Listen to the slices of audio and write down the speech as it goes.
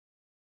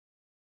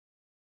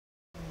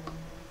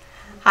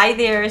Hi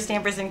there,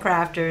 stampers and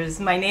crafters.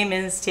 My name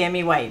is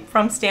Tami White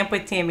from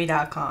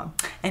stampwithtami.com,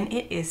 and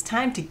it is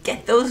time to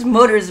get those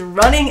motors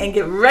running and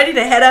get ready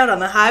to head out on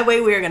the highway.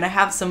 We are going to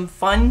have some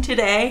fun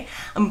today.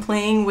 I'm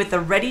playing with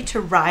the Ready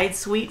to Ride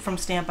suite from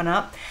Stampin'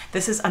 Up.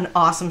 This is an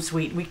awesome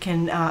suite. We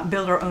can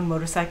build our own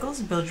motorcycles,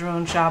 build your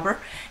own shopper,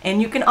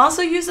 and you can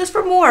also use this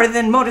for more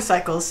than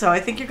motorcycles. So I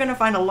think you're going to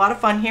find a lot of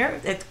fun here.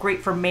 It's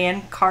great for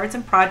man cards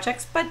and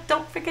projects, but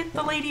don't forget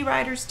the lady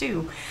riders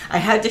too. I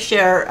had to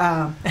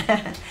share,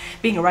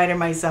 being a writer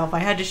myself, I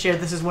had to share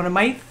this is one of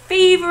my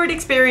favorite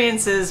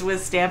experiences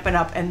with Stampin'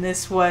 Up, and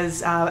this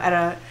was at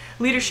a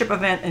leadership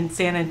event in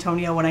San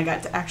Antonio when I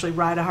got to actually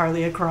ride a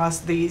Harley across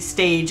the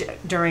stage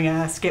during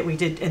a skit we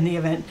did in the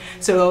event.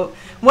 So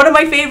one of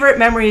my favorite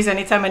memories,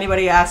 anytime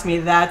anybody asks me,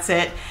 that's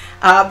it.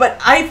 But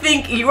I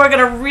think you are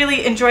going to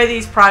really enjoy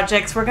these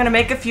projects. We're going to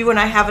make a few, and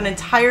I have an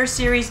entire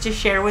series to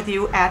share with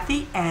you at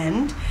the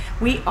end.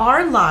 We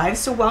are live,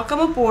 so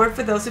welcome aboard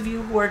for those of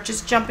you who are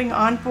just jumping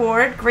on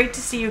board. Great to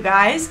see you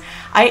guys.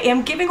 I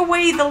am giving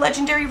away the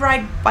Legendary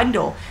Ride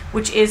Bundle,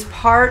 which is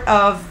part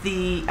of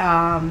the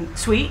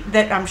suite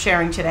that I'm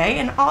sharing today.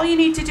 And all you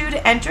need to do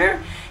to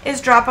enter is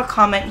drop a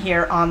comment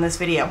here on this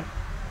video.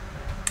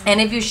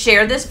 And if you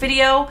share this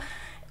video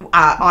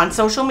on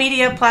social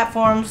media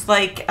platforms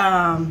like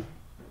Facebook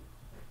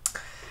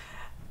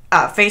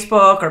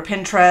or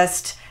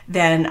Pinterest,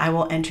 then I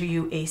will enter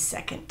you a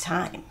second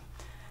time.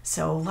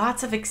 So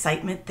lots of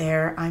excitement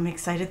there. I'm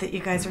excited that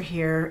you guys are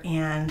here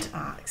and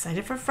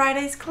excited for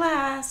Friday's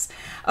class.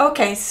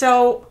 Okay,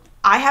 so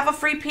I have a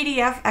free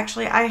PDF.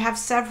 Actually, I have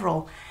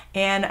several,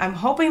 and I'm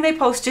hoping they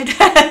posted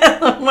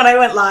when I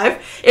went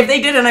live. If they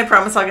didn't, I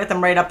promise I'll get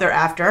them right up there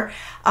after.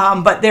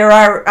 But there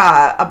are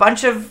a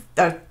bunch of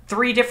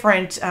 3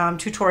 different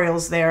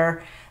tutorials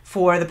there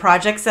for the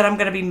projects that I'm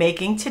going to be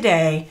making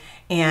today,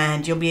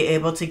 and you'll be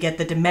able to get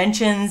the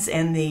dimensions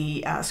and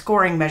the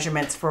scoring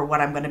measurements for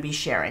what I'm going to be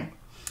sharing.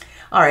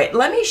 All right,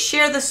 let me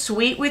share the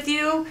suite with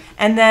you,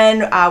 and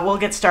then we'll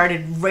get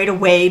started right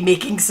away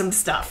making some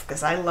stuff,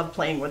 because I love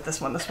playing with this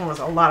one. This one was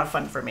a lot of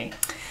fun for me.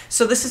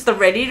 So this is the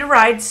Ready to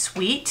Ride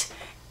suite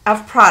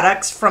of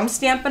products from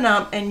Stampin'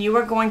 Up, and you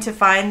are going to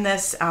find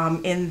this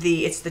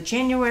it's the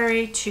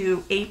January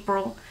to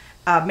April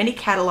mini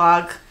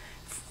catalog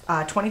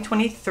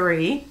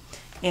 2023,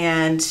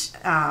 and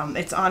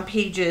it's on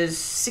pages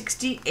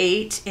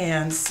 68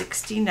 and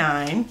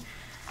 69.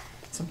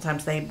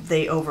 Sometimes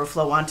they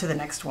overflow onto the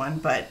next one,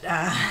 but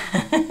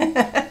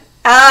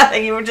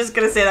you were just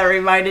going to say that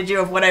reminded you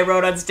of what I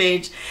wrote on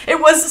stage. It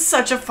was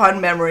such a fun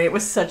memory. It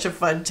was such a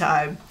fun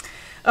time.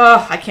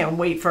 Oh, I can't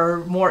wait for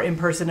more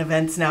in-person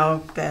events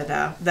now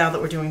that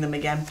we're doing them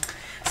again.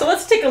 So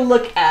let's take a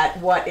look at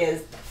what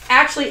is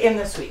actually in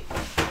the suite.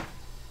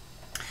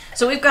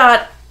 So we've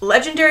got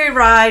Legendary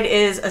Ride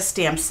is a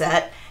stamp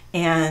set.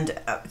 And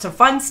it's a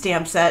fun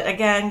stamp set.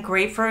 Again,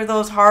 great for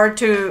those hard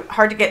to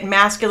get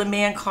masculine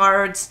man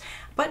cards,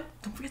 but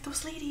don't forget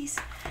those ladies.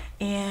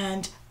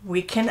 And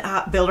we can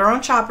build our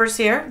own choppers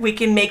here. We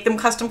can make them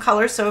custom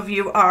colors. So if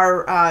you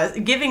are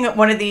giving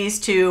one of these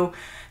to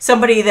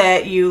somebody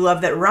that you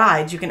love that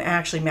rides, you can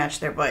actually match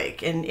their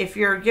bike. And if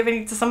you're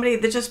giving it to somebody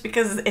that just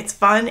because it's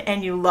fun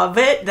and you love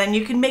it, then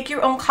you can make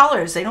your own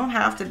colors. They don't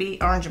have to be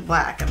orange and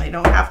black, and they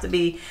don't have to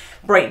be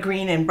bright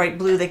green and bright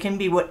blue. They can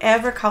be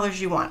whatever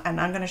colors you want. And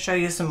I'm going to show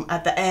you some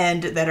at the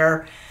end that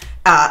are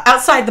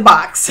outside the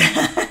box.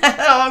 Oh,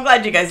 I'm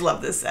glad you guys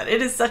love this set.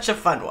 It is such a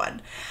fun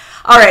one.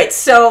 All right,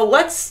 so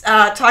let's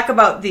talk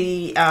about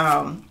the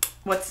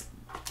let's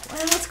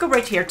go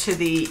right here to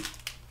the.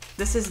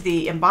 This is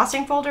the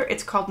embossing folder.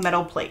 It's called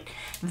Metal Plate.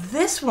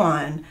 This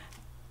one,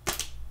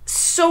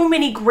 so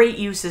many great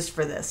uses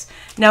for this.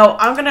 Now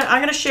I'm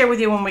gonna share with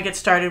you when we get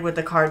started with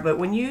the card. But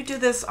when you do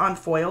this on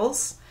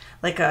foils,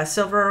 like a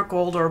silver,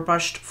 gold, or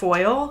brushed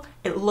foil,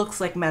 it looks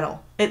like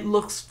metal. It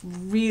looks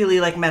really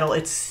like metal.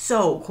 It's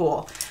so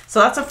cool.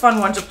 So that's a fun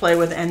one to play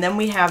with. And then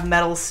we have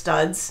metal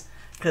studs,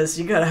 because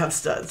you gotta have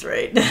studs,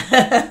 right?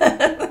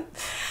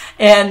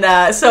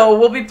 And so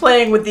we'll be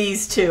playing with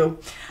these too.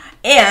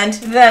 And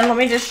then let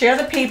me just share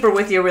the paper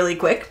with you really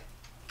quick.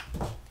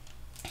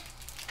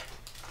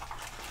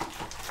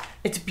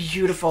 It's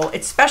beautiful.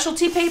 It's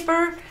specialty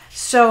paper.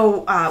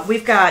 So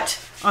we've got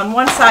on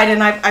one side,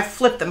 and I've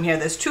flipped them here.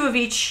 There's 2 of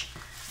each,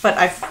 but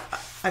I've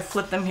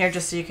flipped them here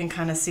just so you can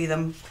kind of see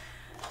them.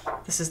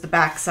 This is the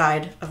back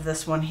side of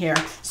this one here.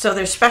 So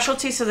they're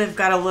specialty, so they've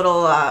got a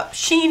little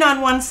sheen on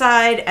one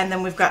side, and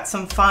then we've got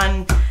some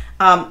fun.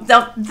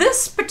 Now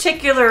this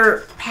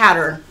particular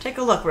pattern, take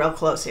a look real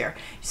close here.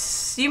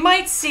 You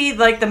might see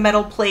like the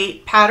metal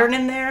plate pattern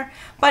in there,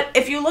 but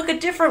if you look a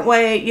different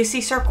way, you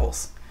see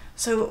circles.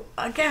 So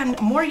again,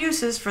 more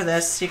uses for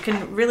this. You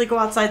can really go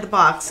outside the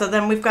box. So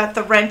then we've got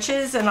the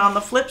wrenches, and on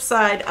the flip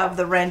side of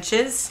the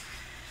wrenches,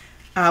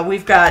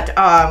 we've got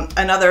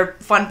another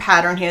fun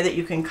pattern here that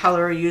you can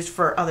color or use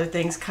for other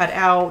things cut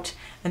out.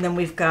 And then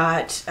we've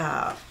got,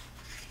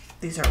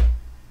 these are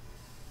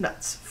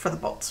nuts for the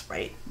bolts,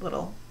 right?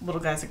 Little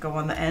guys that go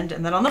on the end.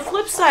 And then on the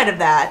flip side of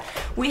that,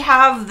 we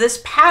have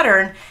this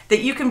pattern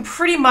that you can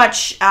pretty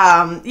much,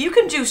 you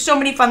can do so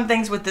many fun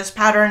things with this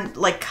pattern,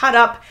 like cut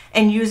up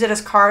and use it as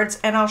cards.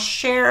 And I'll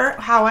share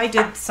how I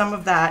did some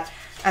of that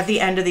at the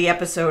end of the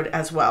episode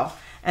as well.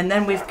 And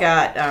then we've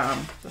got,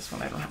 this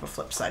one I don't have a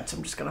flip side, so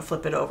I'm just gonna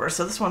flip it over.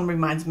 So this one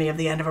reminds me of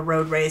the end of a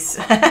road race,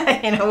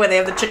 you know, where they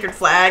have the checkered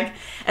flag.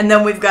 And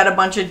then we've got a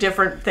bunch of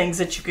different things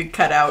that you could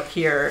cut out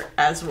here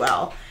as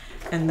well.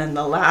 And then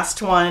the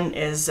last one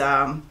is,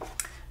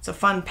 it's a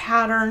fun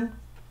pattern.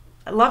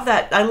 I love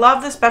that. I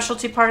love the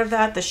specialty part of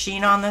that. The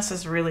sheen on this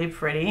is really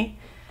pretty.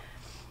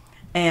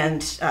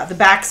 And the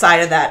back side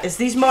of that is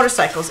these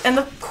motorcycles. And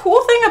the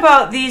cool thing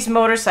about these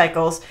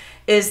motorcycles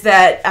is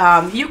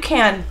that you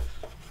can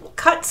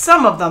cut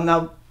some of them.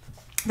 Now,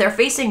 they're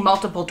facing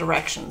multiple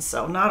directions,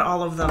 so not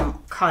all of them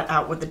cut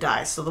out with the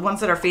die. So the ones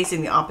that are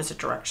facing the opposite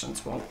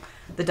directions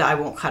the die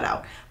won't cut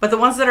out. But the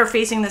ones that are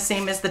facing the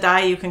same as the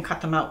die, you can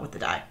cut them out with the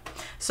die.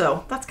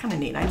 So that's kind of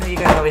neat. I know you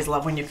guys always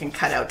love when you can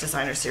cut out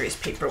designer series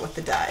paper with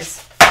the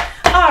dies.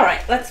 All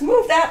right, let's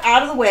move that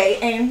out of the way,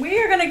 and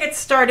we are going to get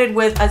started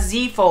with a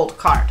Z-fold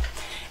card.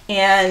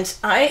 And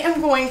I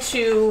am going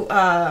to,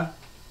 I'm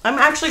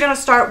actually going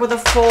to start with a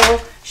full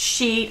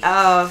sheet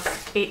of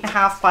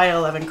 8.5 by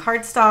 11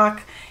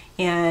 cardstock,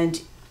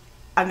 and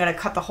I'm going to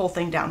cut the whole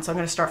thing down. So I'm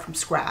going to start from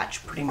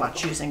scratch, pretty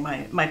much using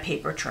my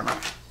paper trimmer.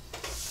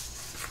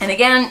 And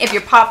again, if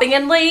you're popping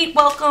in late,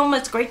 welcome.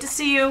 It's great to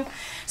see you.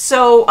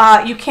 So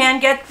you can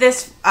get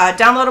this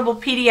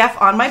downloadable PDF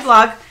on my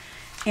blog.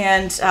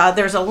 And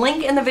there's a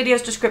link in the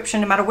video's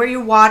description. No matter where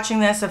you're watching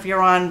this, if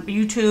you're on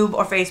YouTube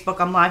or Facebook,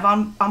 I'm live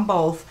on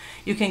both.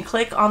 You can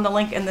click on the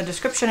link in the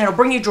description. It'll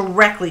bring you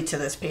directly to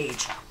this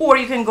page. Or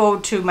you can go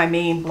to my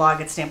main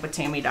blog at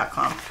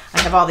stampwithtami.com. I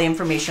have all the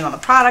information on the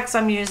products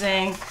I'm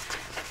using.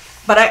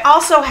 But I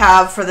also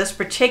have, for this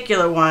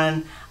particular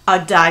one, a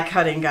die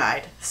cutting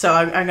guide. So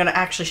I'm going to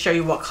actually show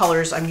you what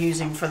colors I'm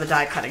using for the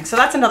die cutting. So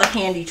that's another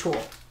handy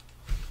tool.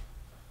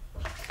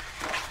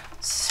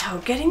 So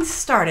getting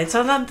started.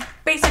 So then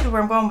basically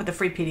where I'm going with the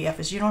free PDF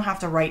is you don't have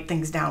to write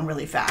things down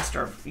really fast,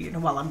 or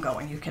while I'm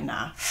going, you can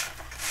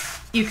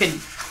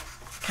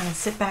kind of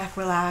sit back,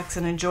 relax,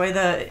 and enjoy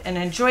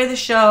the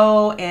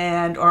show,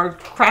 or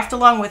craft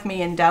along with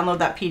me and download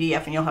that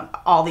PDF, and you'll have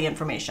all the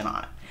information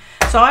on it.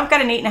 So I've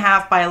got an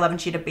 8.5 by 11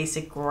 sheet of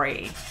basic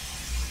gray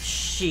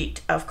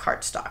sheet of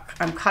cardstock.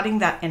 I'm cutting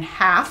that in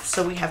half,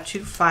 so we have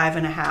two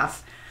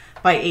 5.5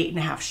 by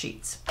 8.5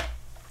 sheets.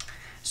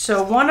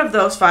 So one of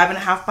those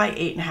 5.5 by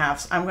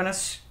 8.5s, I'm going to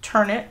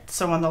turn it.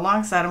 So on the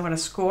long side, I'm going to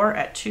score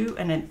at 2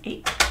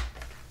 1/8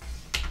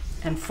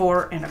 and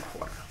 4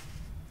 1/4.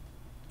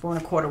 4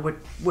 1/4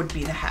 would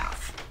be the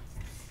half.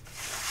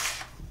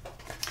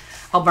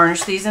 I'll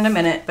burnish these in a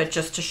minute, but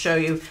just to show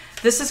you,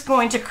 this is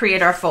going to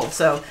create our fold.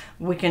 So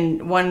we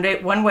can,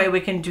 one way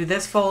we can do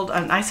this fold,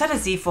 and I said a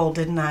Z fold,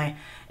 didn't I?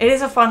 It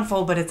is a fun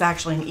fold, but it's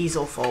actually an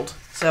easel fold.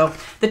 So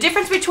the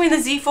difference between the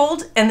Z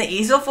fold and the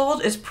easel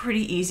fold is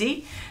pretty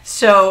easy.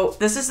 So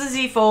this is the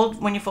Z fold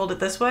when you fold it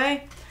this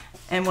way.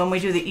 And when we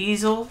do the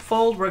easel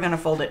fold, we're gonna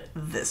fold it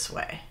this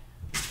way.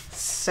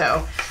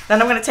 So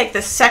then I'm gonna take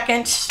the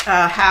second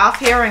half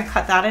here and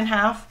cut that in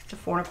half to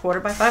 4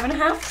 1/4 by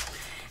 5.5.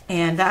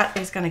 And that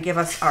is gonna give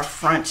us our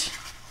front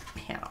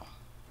panel.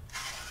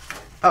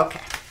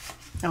 Okay.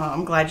 Oh,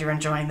 I'm glad you're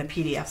enjoying the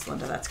PDFs,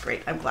 Linda. That's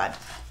great. I'm glad.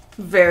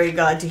 Very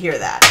glad to hear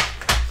that.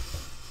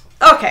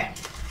 Okay,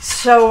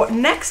 so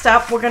next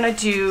up, we're gonna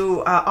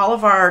do all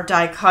of our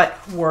die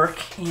cut work,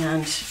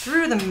 and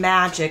through the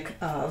magic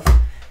of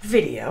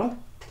video,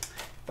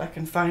 if I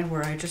can find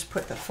where I just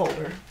put the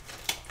folder.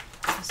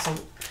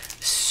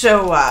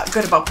 So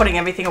good about putting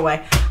everything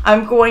away.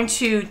 I'm going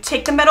to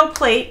take the metal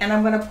plate and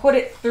I'm gonna put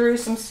it through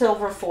some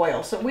silver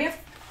foil. So we have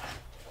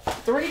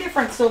 3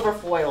 different silver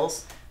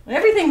foils.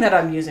 Everything that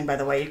I'm using, by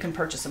the way, you can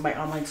purchase in my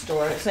online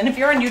stores. And if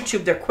you're on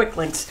YouTube, there are quick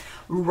links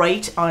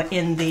right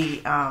in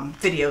the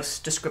video's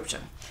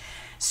description.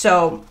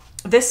 So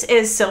this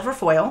is silver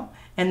foil,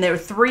 and there are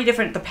 3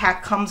 different, the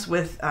pack comes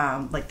with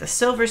like the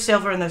silver,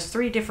 and there's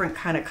 3 different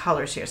kind of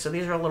colors here. So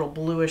these are a little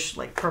bluish,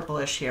 like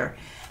purplish here.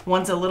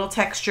 One's a little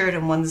textured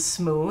and one's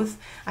smooth.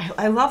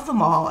 I love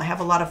them all. I have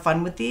a lot of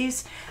fun with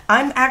these.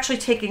 I'm actually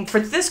taking, for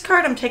this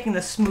card, I'm taking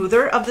the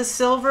smoother of the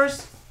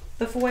silvers,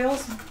 the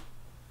foils.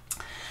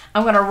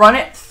 I'm going to run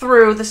it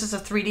through. This is a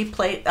 3D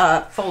plate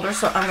folder,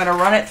 so I'm going to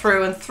run it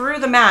through, and through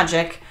the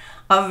magic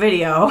of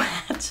video,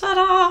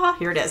 ta-da,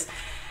 here it is.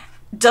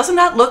 Doesn't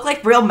that look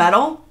like real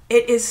metal?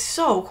 It is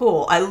so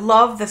cool. I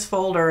love this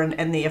folder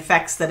and the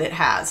effects that it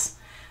has.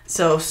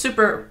 So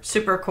super,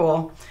 super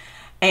cool.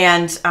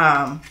 And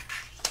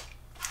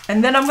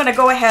then I'm going to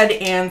go ahead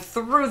and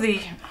through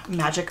the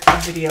magic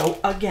of video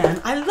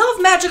again. I love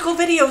magical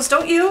videos,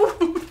 don't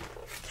you?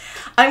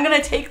 I'm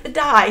going to take the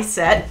die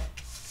set,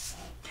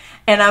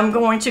 and I'm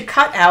going to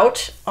cut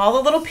out all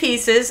the little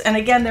pieces. And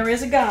again, there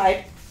is a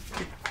guide.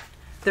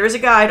 there is a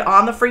guide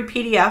on the free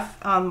PDF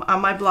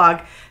on my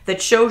blog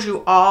that shows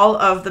you all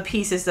of the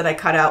pieces that I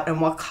cut out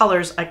and what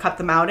colors I cut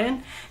them out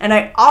in. And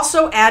I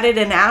also added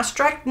an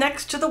asterisk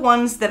next to the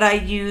ones that I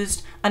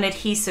used an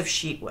adhesive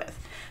sheet with.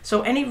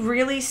 So any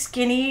really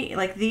skinny,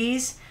 like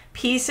these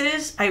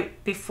pieces,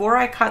 before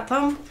I cut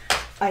them,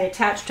 I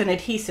attached an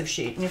adhesive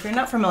sheet. And if you're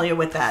not familiar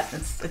with that,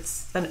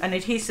 it's an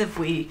adhesive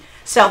we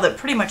sell that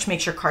pretty much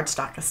makes your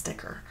cardstock a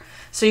sticker.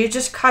 So you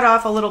just cut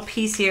off a little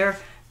piece here,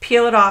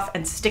 peel it off,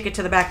 and stick it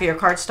to the back of your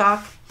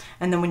cardstock.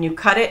 And then when you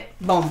cut it,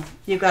 boom,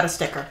 you've got a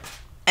sticker.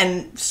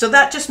 And so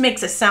that just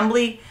makes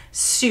assembly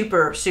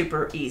super,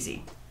 super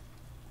easy.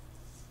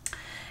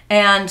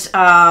 And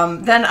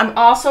then I'm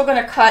also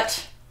gonna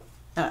cut,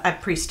 I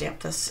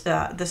pre-stamped this.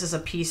 This is a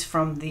piece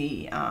from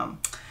the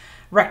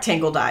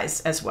rectangle dies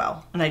as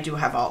well. And I do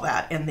have all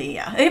that in the,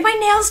 my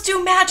nails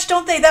do match,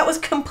 don't they? That was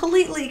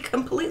completely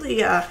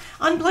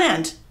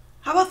unplanned.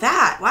 How about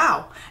that?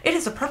 Wow, it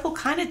is a purple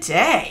kind of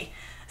day.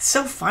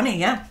 So funny,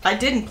 yeah. I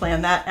didn't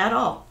plan that at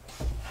all.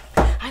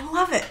 I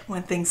love it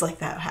when things like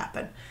that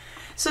happen.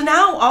 So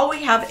now all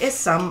we have is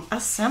some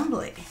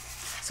assembly.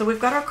 So we've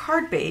got our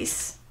card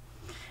base,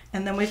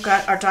 and then we've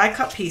got our die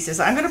cut pieces.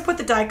 I'm gonna put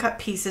the die cut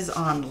pieces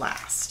on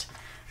last.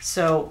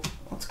 So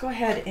let's go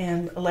ahead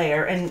and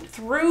layer. And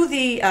through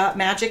the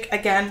magic,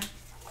 again,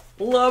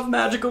 love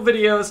magical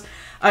videos,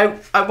 I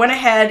went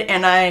ahead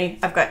and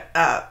I've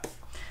got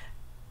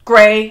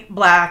gray,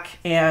 black,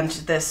 and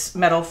this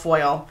metal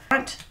foil.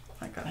 I'm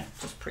gonna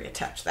just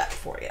pre-attach that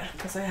for you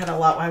because I had a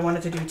lot I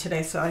wanted to do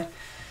today, so I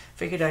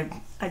figured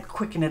I'd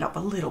quicken it up a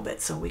little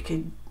bit so we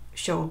could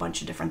show a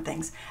bunch of different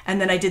things. And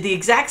then I did the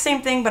exact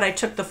same thing, but I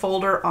took the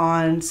folder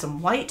on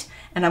some white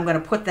and I'm gonna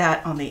put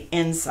that on the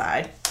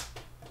inside.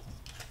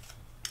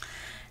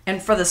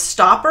 And for the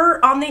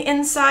stopper on the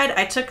inside,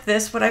 I took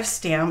this, what I've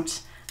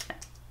stamped,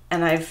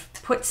 and I've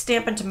put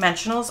Stampin'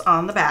 Dimensionals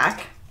on the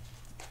back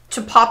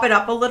to pop it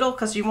up a little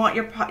because you want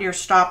your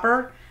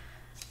stopper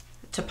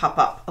to pop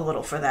up a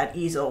little for that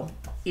easel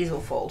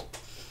fold.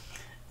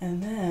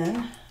 And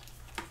then,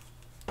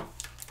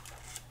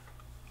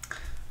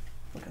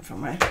 looking for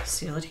my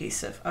seal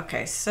adhesive.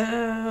 Okay, so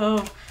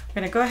I'm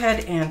gonna go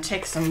ahead and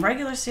take some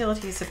regular seal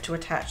adhesive to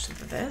attach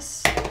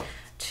this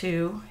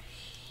to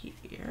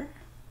here.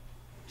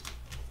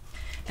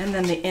 And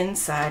then the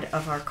inside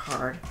of our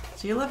card.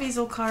 So you love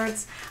easel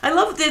cards. I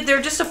love that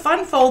they're just a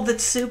fun fold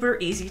that's super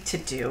easy to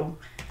do.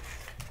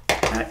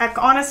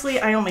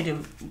 Honestly, I only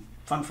do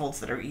fun folds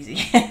that are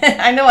easy.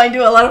 I know I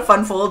do a lot of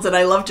fun folds and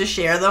I love to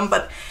share them,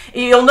 but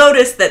you'll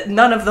notice that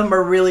none of them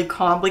are really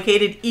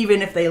complicated,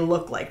 even if they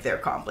look like they're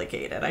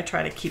complicated. I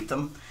try to keep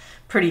them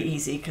pretty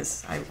easy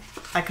because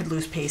I could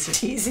lose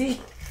pace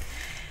easy.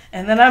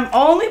 And then I'm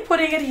only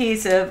putting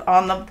adhesive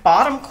on the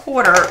bottom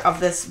quarter of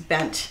this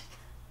bent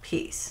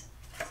piece.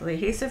 So the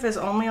adhesive is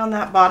only on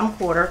that bottom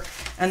quarter,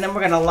 and then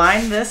we're going to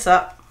line this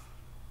up,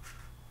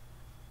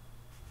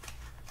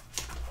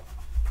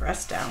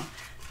 press down,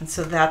 and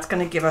so that's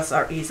going to give us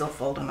our easel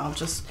fold. And I'll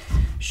just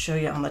show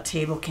you on the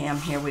table cam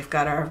here. We've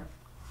got our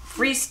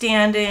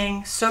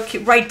freestanding, so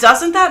cute, right?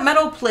 Doesn't that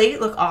metal plate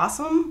look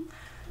awesome?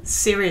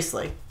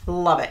 Seriously,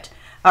 love it.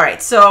 All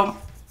right, so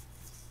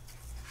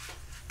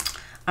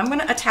I'm going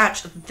to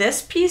attach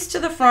this piece to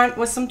the front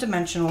with some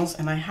dimensionals,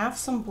 and I have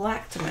some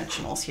black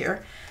dimensionals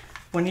here.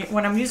 When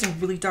I'm using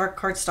really dark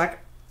cardstock,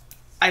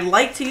 I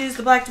like to use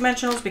the black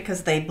dimensionals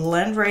because they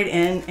blend right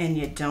in and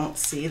you don't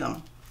see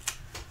them.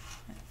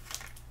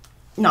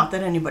 Not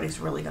that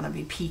anybody's really going to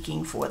be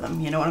peeking for them,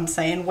 you know what I'm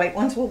saying? White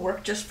ones will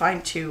work just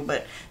fine too,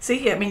 but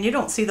see, I mean, you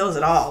don't see those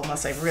at all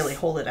unless I really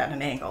hold it at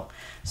an angle.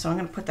 So I'm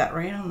going to put that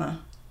right on the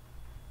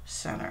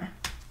center.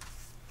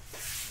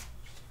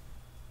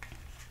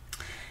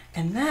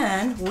 And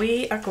then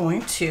we are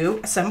going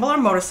to assemble our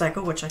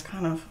motorcycle, which I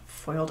kind of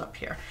foiled up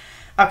here.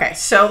 Okay,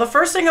 so the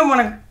first thing I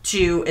want to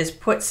do is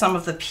put some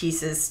of the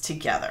pieces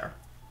together.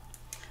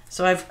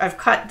 So I've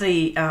cut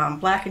the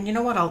black, and you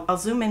know what? I'll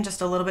zoom in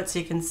just a little bit so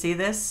you can see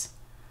this.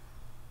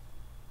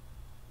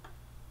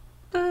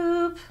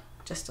 Boop,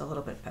 just a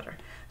little bit better.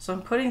 So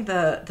I'm putting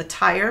the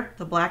tire,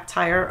 the black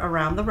tire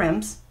around the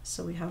rims.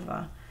 So we have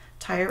a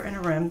tire and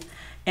a rim.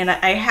 And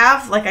I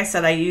have, like I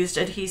said, I used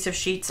adhesive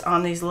sheets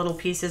on these little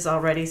pieces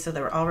already, so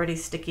they're already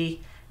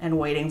sticky and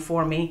waiting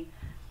for me.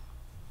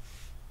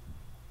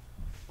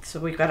 So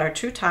we've got our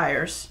two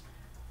tires,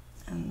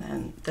 and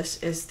then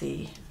this is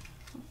the,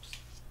 oops,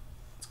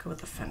 let's go with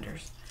the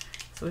fenders.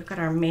 So we've got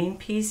our main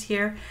piece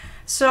here.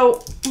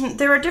 So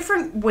there are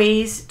different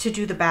ways to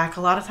do the back.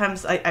 A lot of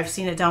times I've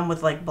seen it done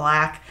with like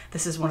black.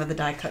 This is one of the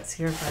die cuts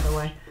here, by the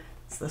way.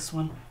 It's this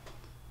one.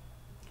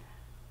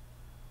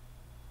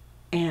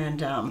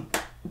 And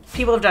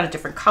people have done it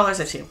different colors.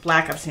 I've seen it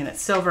black, I've seen it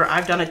silver.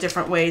 I've done it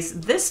different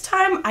ways. This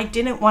time I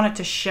didn't want it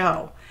to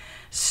show.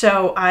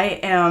 So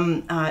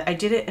I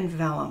did it in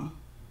vellum.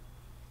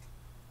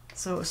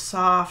 So it was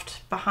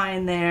soft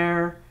behind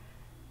there,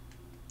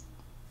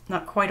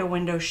 not quite a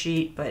window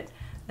sheet, but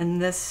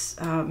and this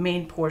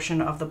main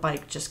portion of the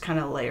bike just kind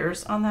of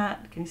layers on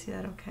that. Can you see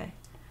that okay?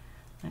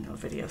 I know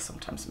videos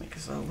sometimes make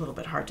it a little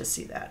bit hard to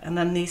see that. And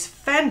then these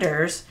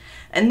fenders,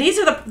 and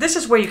this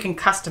is where you can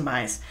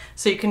customize.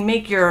 So you can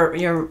make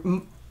your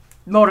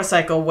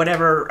motorcycle,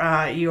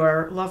 whatever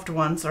your loved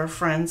ones or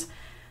friends,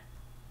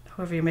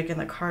 whoever you're making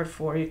the card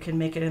for, you can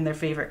make it in their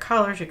favorite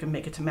colors. You can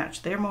make it to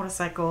match their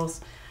motorcycles.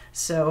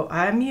 So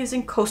I'm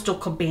using Coastal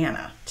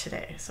Cabana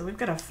today. So we've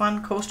got a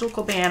fun Coastal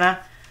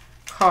Cabana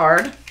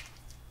card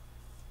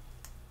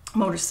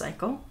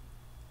motorcycle.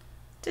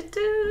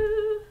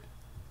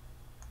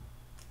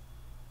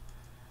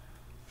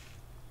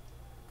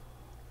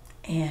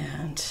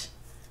 And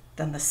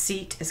then the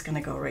seat is going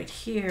to go right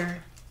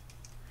here.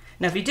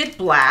 Now if you did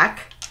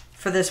black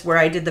for this where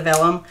I did the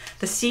vellum,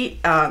 the seat,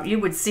 you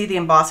would see the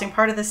embossing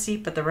part of the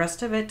seat, but the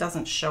rest of it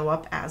doesn't show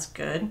up as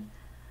good.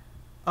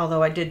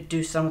 Although I did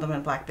do some of them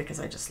in black because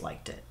I just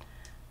liked it.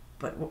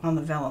 But on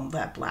the vellum,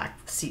 that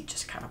black seat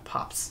just kind of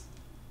pops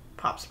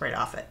right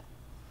off it.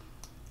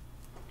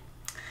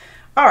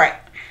 All right,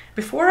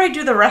 before I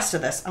do the rest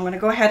of this, I'm going to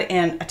go ahead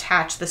and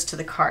attach this to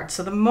the card.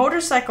 So the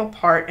motorcycle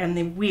part and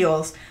the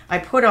wheels I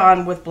put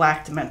on with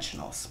black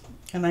dimensionals.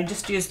 And I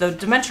just use the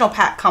dimensional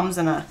pack comes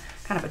in a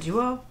kind of a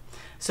duo.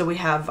 So we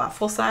have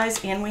full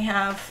size and we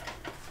have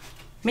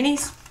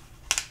minis.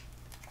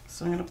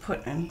 So I'm going to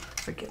put in,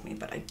 forgive me,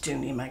 but I do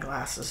need my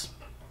glasses.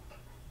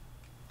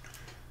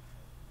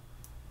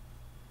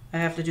 I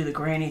have to do the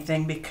granny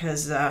thing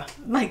because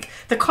like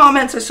the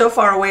comments are so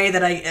far away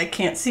that I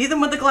can't see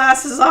them with the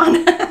glasses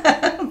on.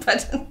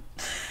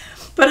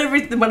 but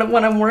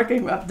when I'm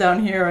working up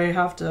down here, I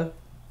have to,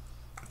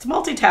 it's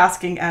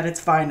multitasking at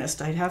its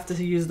finest. I have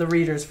to use the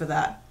readers for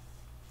that.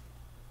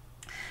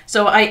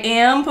 So I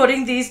am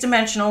putting these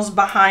dimensionals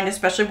behind,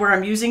 especially where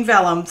I'm using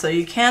vellum, so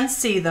you can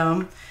see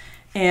them.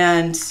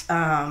 And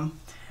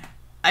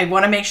I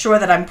want to make sure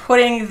that I'm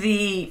putting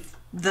the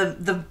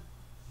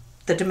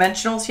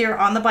dimensionals here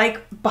on the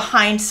bike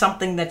behind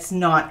something that's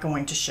not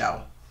going to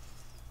show.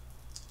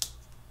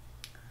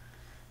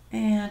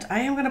 And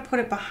I am going to put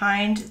it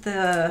behind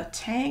the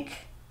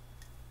tank.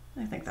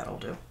 I think that'll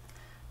do.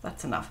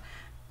 That's enough.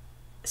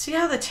 See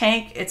how the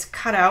tank, it's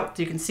cut out?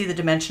 You can see the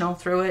dimensional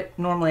through it.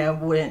 Normally I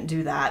wouldn't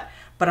do that,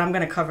 but I'm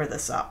going to cover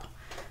this up.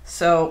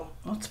 So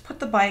let's put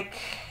the bike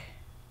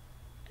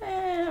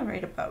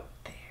right about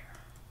there.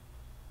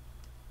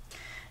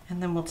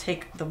 And then we'll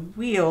take the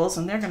wheels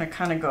and they're going to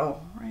kind of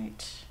go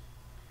right,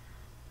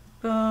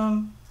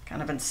 boom,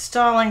 kind of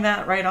installing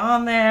that right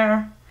on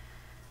there.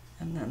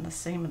 And then the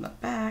same in the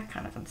back,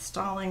 kind of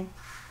installing,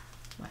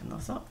 line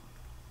those up.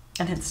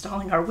 And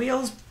installing our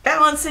wheels,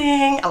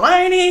 balancing,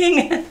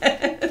 aligning.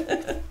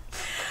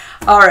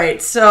 All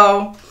right,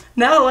 so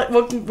now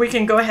we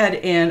can go ahead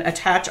and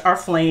attach our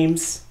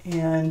flames,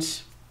 and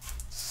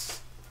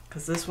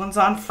because this one's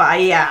on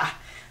fire.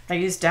 I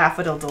used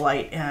Daffodil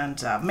Delight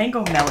and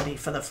Mango Melody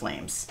for the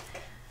flames.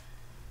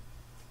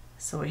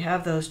 So we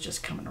have those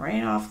just coming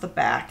right off the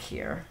back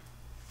here.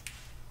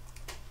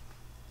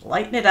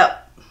 Lighten it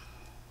up.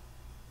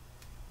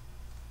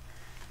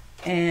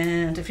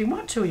 And if you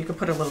want to, you could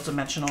put a little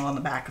dimensional on the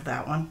back of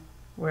that one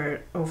where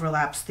it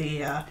overlaps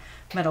the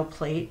metal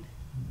plate.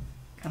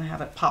 Kind of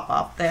have it pop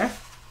up there.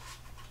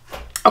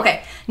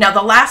 Okay, now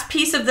the last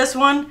piece of this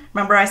one,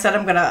 remember I said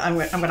I'm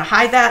gonna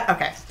hide that?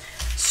 Okay,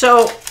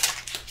 so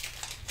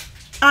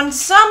on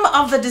some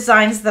of the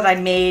designs that I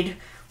made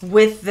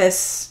with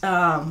this,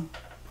 the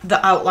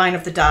outline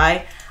of the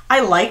die,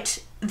 I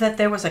liked that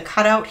there was a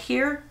cutout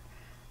here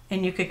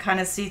and you could kind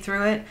of see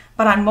through it.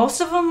 But on most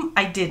of them,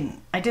 I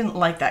didn't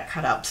like that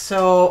cutout.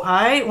 So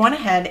I went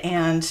ahead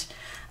and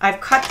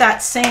I've cut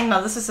that same, now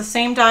this is the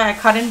same die I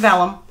cut in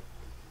vellum.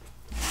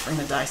 Bring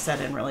the die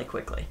set in really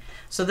quickly.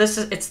 So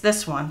it's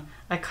this one.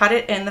 I cut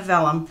it in the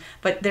vellum,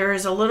 but there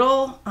is a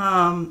little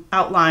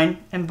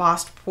outline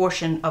embossed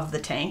portion of the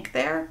tank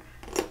there.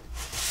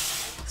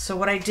 So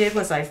what I did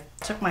was I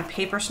took my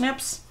paper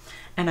snips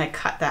and I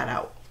cut that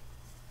out.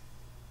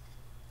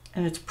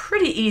 And it's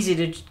pretty easy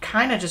to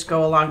kind of just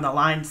go along the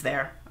lines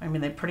there. I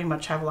mean, they pretty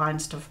much have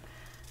lines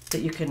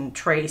that you can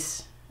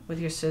trace with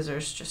your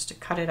scissors just to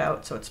cut it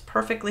out so it's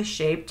perfectly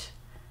shaped.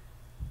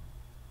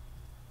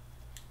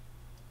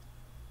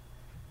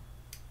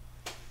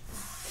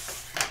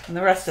 And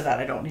the rest of that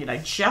I don't need. I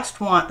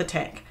just want the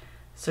tank.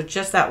 So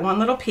just that one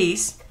little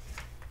piece.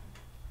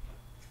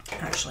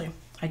 Actually,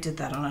 I did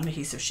that on an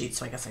adhesive sheet,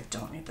 so I guess I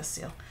don't need the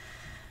seal.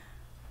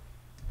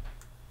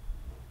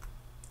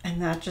 And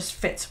that just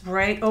fits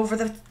right over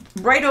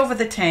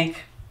the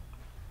tank.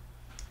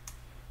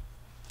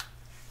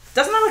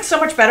 Doesn't that look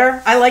so much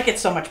better? I like it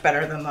so much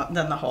better than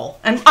the whole.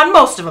 And on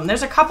most of them,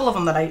 there's a couple of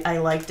them that I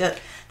liked it,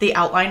 the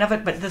outline of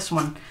it, but this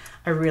one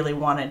I really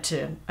wanted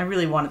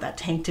that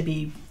tank to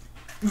be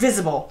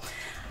visible.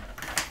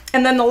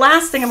 And then the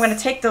last thing, I'm going to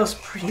take those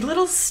pretty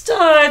little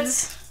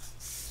studs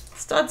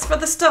for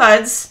the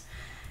studs.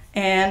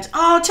 And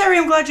oh, Terry,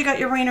 I'm glad you got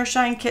your rain or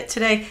shine kit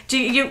today.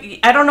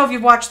 I don't know if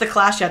you've watched the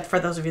class yet for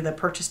those of you that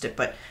purchased it,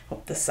 but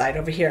this side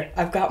over here,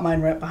 I've got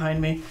mine right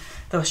behind me.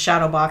 The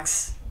shadow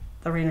box,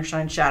 the rain or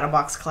shine shadow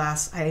box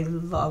class. I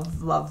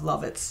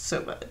love it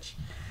so much.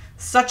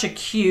 Such a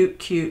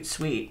cute,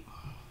 sweet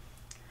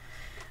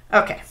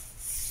Okay.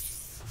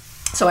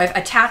 So I've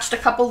attached a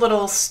couple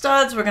little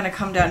studs. We're going to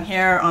come down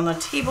here on the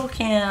table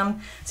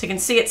cam so you can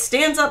see it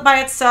stands up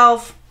by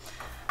itself.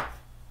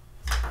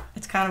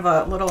 It's kind of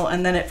a little,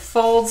 and then it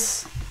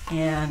folds,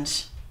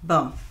 and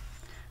boom.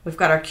 We've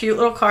got our cute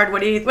little card.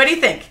 What do you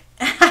think?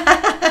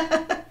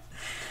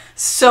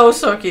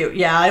 So cute.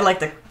 Yeah, I like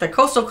the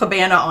coastal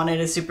cabana on it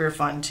is super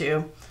fun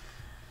too.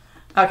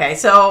 Okay,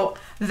 so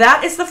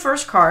that is the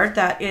first card.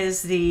 That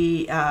is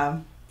the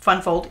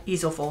fun fold,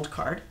 easel fold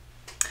card.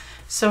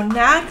 So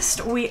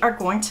next we are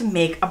going to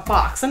make a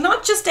box, and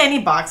not just any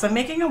box. I'm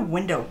making a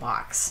window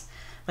box,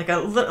 like a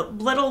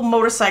little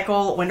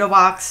motorcycle window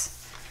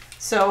box.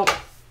 So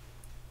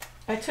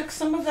I took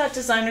some of that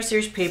designer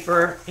series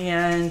paper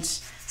and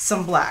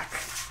some black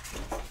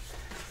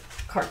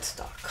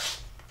cardstock.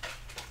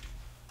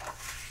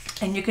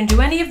 And you can do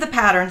any of the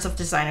patterns of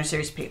designer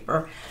series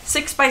paper,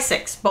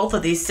 6x6, both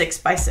of these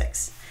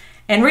 6x6.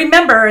 And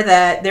remember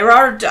that there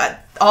are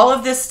all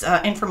of this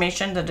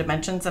information, the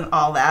dimensions and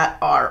all that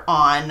are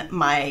on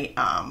my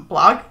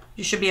blog.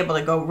 You should be able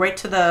to go right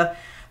to the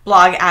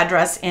blog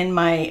address in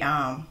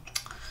my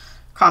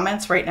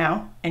comments right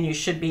now, and you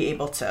should be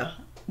able to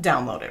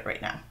download it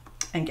right now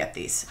and get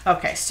these.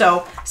 Okay,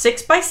 so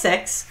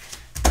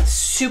 6x6,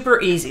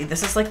 super easy.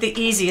 This is like the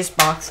easiest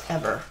box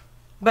ever,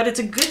 but it's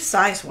a good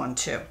size one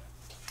too.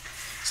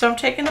 So I'm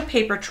taking a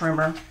paper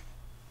trimmer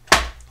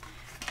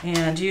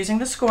and using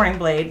the scoring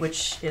blade,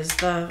 which is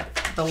the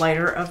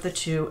lighter of the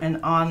two,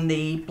 and on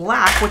the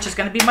black, which is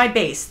going to be my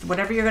base,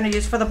 whatever you're going to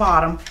use for the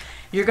bottom,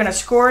 you're going to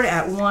score it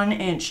at 1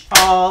 inch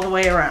all the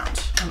way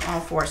around on all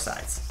 4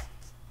 sides.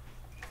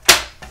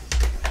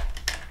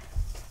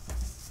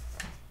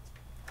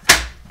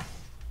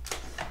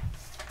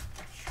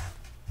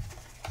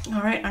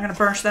 All right, I'm going to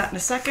burnish that in a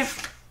second.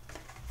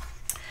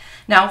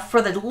 Now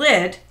for the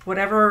lid,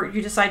 whatever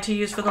you decide to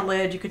use for the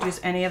lid, you could use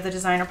any of the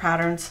designer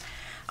patterns.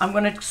 I'm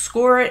going to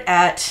score it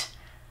at,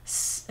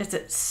 is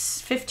it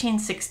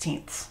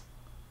 15/16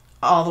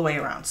 all the way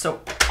around.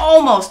 So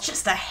almost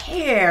just a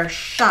hair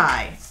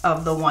shy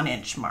of the 1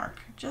 inch mark,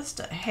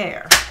 just a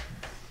hair.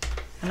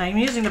 And I'm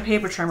using the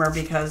paper trimmer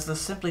because the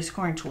Simply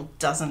scoring tool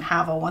doesn't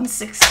have a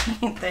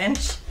 1/16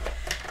 inch.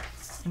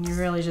 And you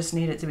really just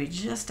need it to be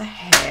just a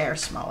hair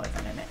smaller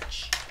than an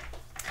inch.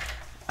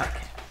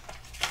 Okay.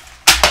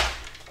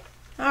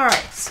 All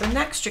right, so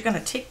next you're going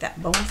to take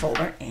that bone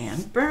folder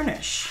and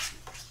burnish.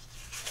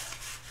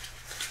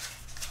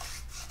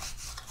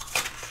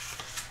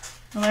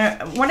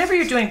 Whenever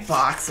you're doing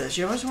boxes,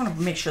 you always want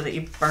to make sure that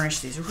you burnish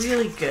these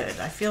really good.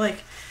 I feel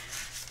like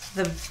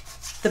the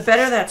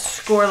better that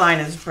score line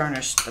is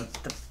burnished,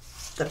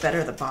 the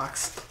better the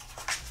box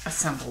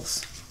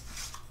assembles.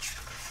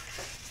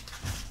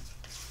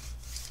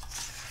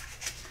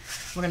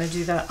 We're going to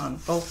do that on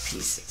both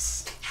pieces.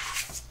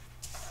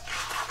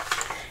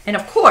 And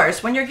of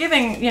course, when you're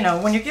giving,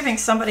 when you're giving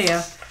somebody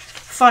a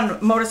fun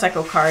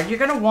motorcycle card, you're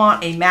going to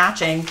want a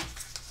matching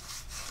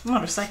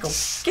motorcycle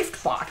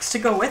gift box to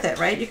go with it,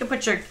 right? You can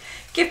put your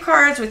gift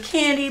cards with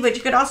candy, but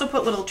you could also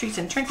put little treats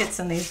and trinkets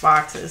in these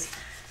boxes.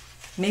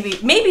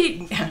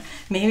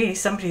 Maybe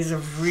somebody's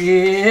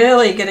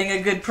really getting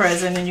a good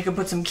present and you can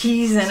put some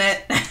keys in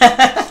it.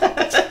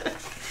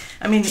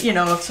 I mean,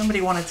 if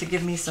somebody wanted to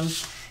give me some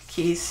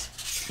keys,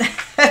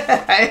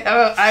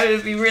 I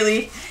would be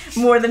really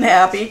more than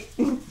happy.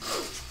 I'm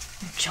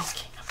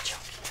joking.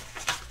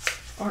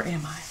 Or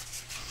am I?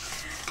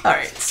 All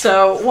right,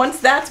 so once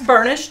that's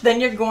burnished, then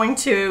you're going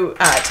to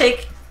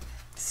take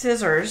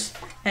scissors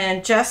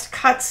and just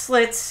cut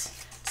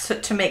slits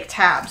to make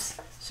tabs.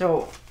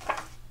 So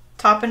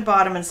top and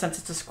bottom, and since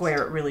it's a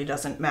square, it really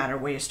doesn't matter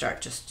where you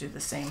start. Just do the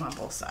same on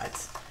both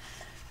sides.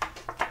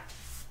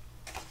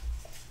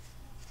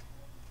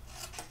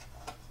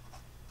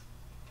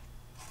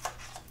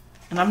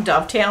 And I'm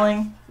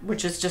dovetailing,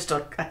 which is just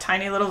a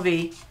tiny little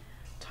V,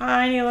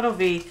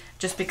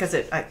 just because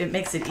it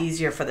makes it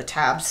easier for the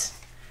tabs.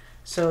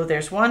 So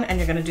there's one, and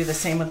you're going to do the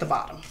same with the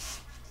bottom.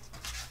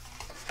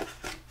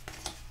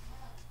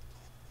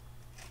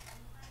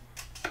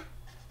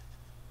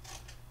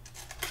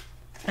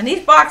 And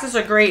these boxes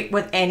are great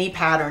with any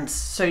patterns,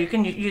 so you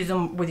can use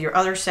them with your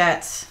other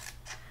sets,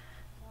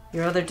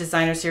 your other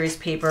designer series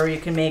paper. You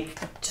can make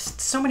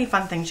just so many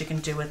fun things you can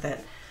do with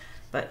it.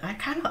 But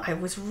I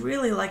was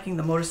really liking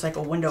the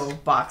motorcycle window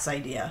box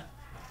idea.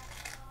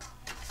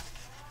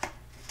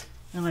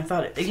 And I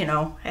thought,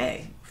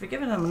 hey, if you're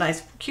giving them a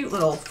nice, cute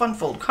little fun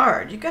fold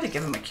card, you got to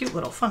give them a cute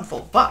little fun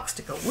fold box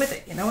to go with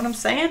it. You know what I'm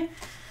saying?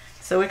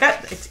 So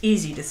it's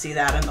easy to see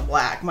that in the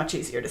black, much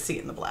easier to see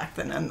it in the black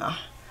than on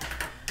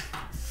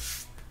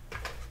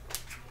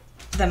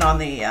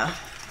the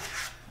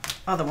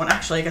other one.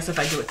 Actually, I guess if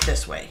I do it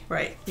this way,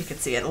 right, you can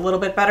see it a little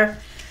bit better.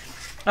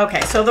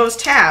 Okay, so those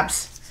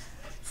tabs,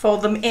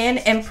 fold them in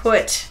and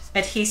put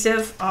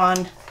adhesive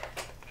on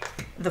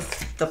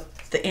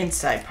the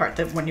inside part,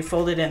 that when you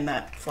fold it in,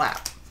 that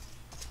flap.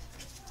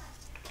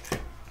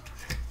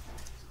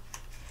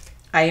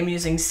 I am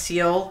using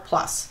Seal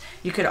Plus.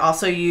 You could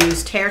also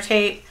use tear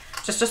tape,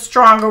 just a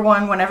stronger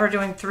one. Whenever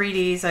doing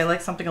 3Ds, I like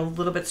something a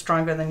little bit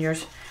stronger than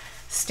yours.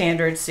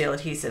 standard seal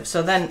adhesive.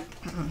 So then,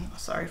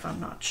 sorry if I'm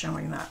not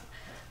showing that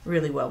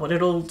really well, but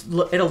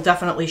it'll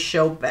definitely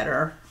show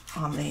better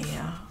on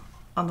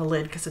the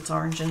lid because it's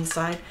orange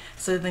inside.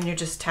 So then you're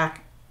just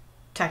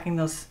tacking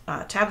those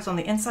tabs on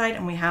the inside,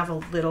 and we have a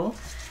little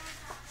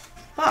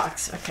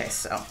box. Okay,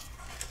 so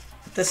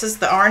this is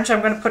the orange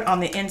I'm going to put on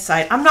the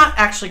inside. I'm not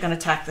actually going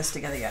to tack this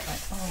together yet.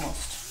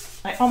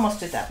 I almost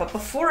did that, but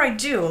before I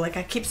do, like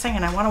I keep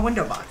saying, I want a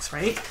window box,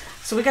 right?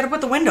 So we got to put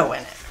the window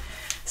in it.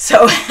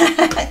 So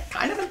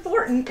kind of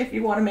important if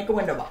you want to make a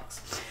window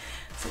box.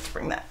 So let's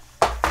bring that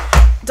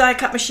die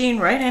cut machine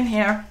right in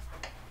here,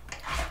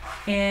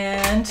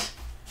 and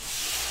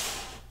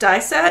die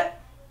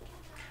set.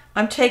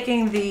 I'm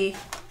taking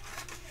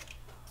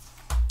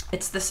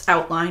it's this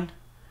outline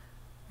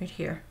right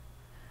here,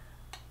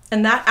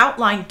 and that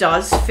outline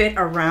does fit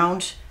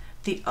around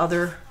the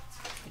other.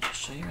 Let me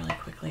just show you really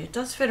quickly. It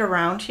does fit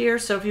around here,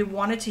 so if you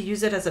wanted to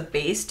use it as a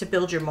base to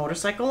build your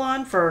motorcycle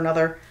on for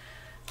another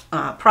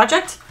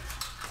project,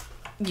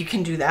 you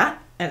can do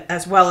that. And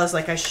as well as,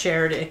 like I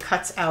shared, it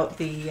cuts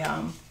out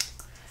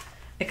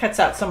it cuts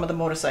out some of the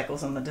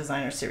motorcycles on the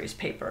designer series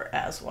paper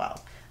as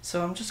well.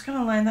 So I'm just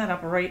gonna line that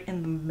up right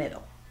in the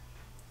middle.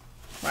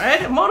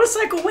 Right, a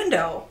motorcycle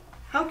window.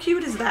 How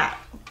cute is that?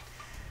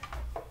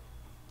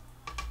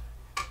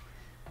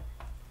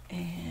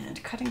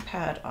 And cutting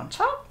pad on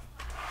top.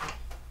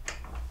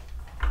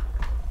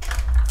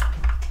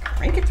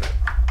 Crank it through.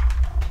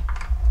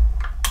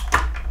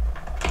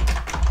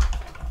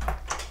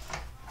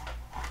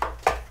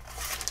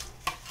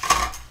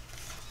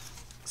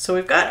 So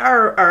we've got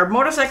our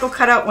motorcycle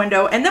cutout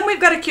window, and then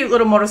we've got a cute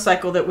little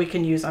motorcycle that we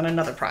can use on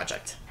another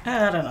project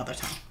at another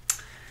time.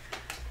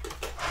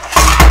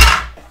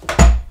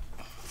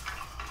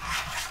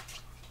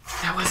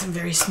 That wasn't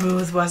very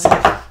smooth, was it?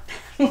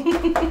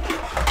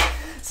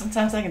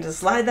 Sometimes I can just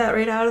slide that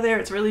right out of there.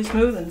 It's really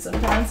smooth, and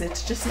sometimes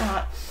it's just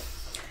not.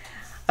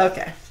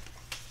 Okay.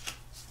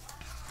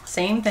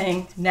 Same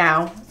thing.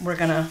 Now we're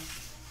gonna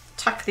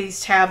tuck these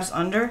tabs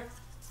under,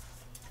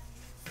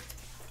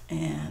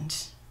 and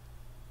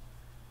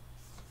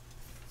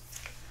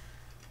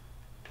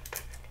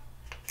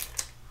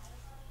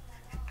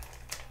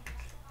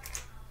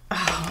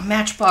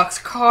Matchbox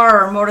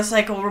car or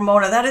motorcycle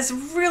Ramona. That is a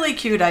really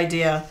cute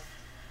idea.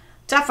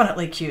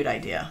 Definitely cute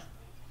idea.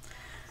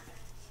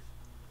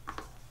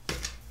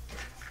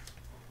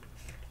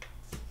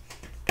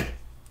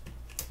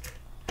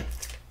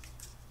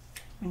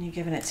 When you're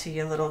giving it to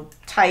your little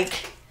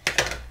tyke.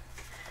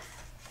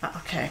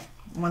 Okay,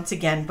 once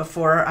again,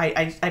 before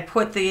I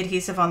put the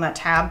adhesive on that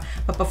tab,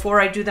 but before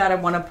I do that,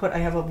 I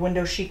have a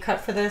window sheet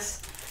cut for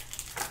this.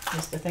 At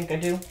least I think I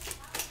do.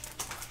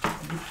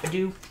 I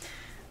do.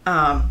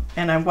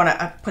 And I want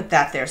to put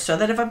that there so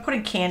that if I'm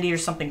putting candy or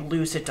something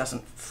loose, it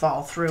doesn't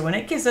fall through, and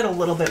it gives it a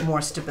little bit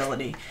more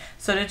stability.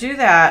 So to do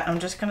that, I'm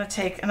just going to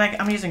take, and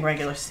I'm using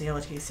regular seal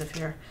adhesive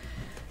here.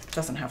 It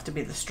doesn't have to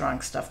be the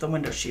strong stuff. The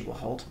window sheet will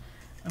hold.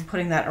 I'm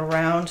putting that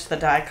around the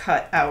die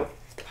cut out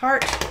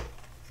part,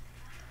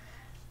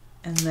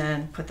 and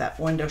then put that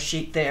window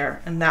sheet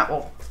there, and that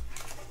will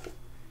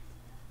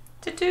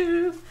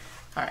all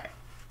right.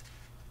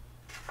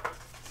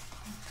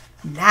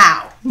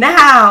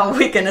 Now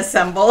we can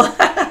assemble. Okay,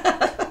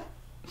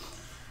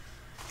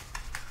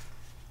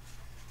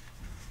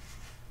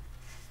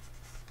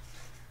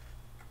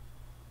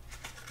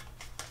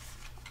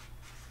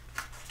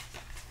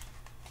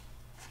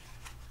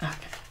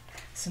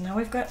 so now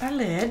we've got our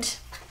lid.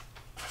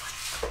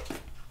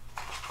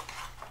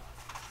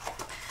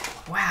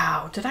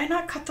 Wow, did I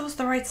not cut those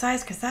the right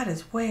size? Because that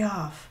is way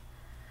off.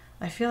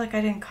 I feel like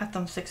I didn't cut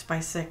them 6 by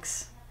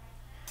 6.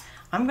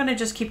 I'm gonna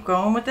just keep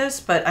going with this,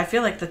 but I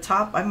feel like the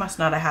top, I must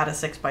not have had a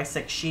 6 by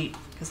 6 sheet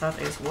because that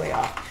is way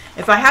off.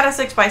 If I had a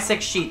 6 by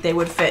 6 sheet, they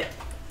would fit,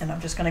 and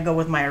I'm just gonna go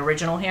with my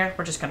original here.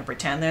 We're just gonna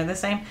pretend they're the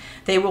same.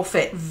 They will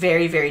fit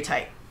very, very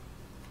tight.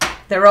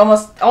 They're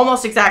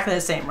almost exactly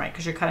the same, right?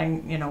 Because you're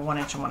cutting, 1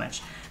 inch and 1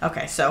 inch.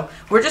 Okay, so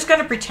we're just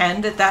gonna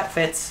pretend that that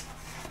fits.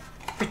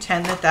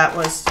 Pretend that that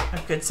was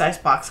a good size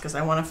box because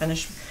I want to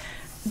finish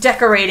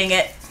decorating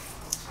it.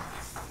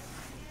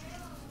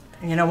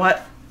 And you know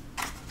what?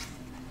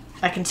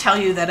 I can tell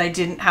you that I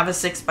didn't have a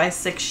 6 by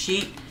 6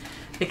 sheet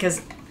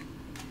because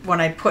when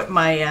I put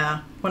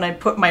my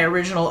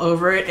original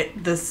over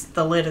it,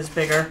 the lid is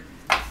bigger.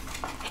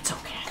 It's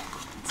okay.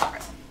 It's all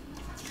right.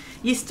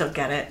 You still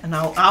get it, and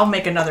I'll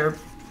make another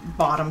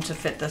bottom to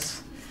fit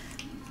this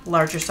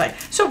larger size.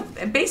 So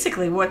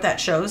basically what that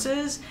shows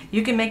is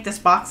you can make this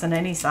box in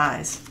any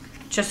size.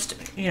 Just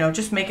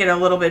make it a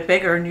little bit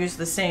bigger and use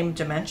the same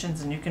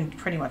dimensions, and you can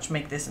pretty much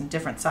make this in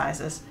different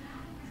sizes.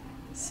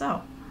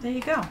 So there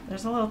you go.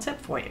 There's a little tip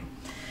for you.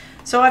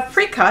 So I've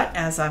pre-cut,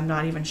 as I'm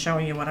not even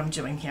showing you what I'm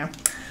doing here,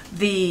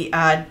 the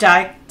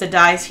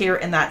dies here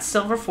in that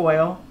silver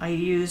foil. I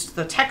used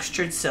the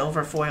textured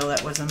silver foil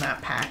that was in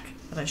that pack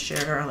that I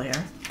shared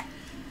earlier.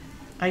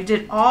 I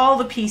did all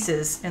the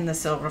pieces in the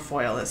silver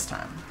foil this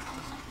time.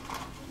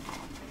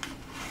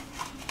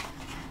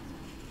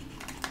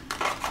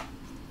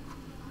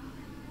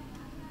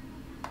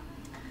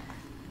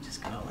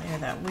 Just gonna layer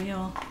that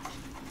little.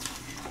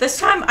 This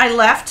time I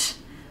left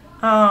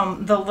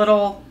the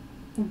little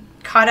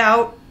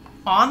cutout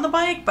on the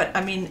bike, but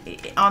I mean,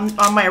 on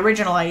my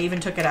original, I even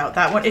took it out.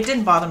 That one, it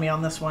didn't bother me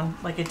on this one,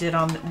 like it did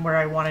on where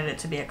I wanted it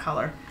to be a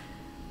color.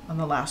 On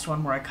the last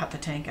one where I cut the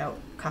tank out,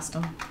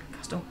 custom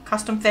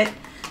fit,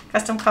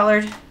 custom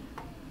colored.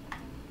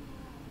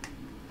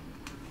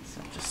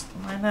 So just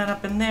line that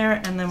up in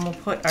there, and then we'll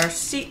put our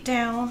seat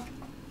down.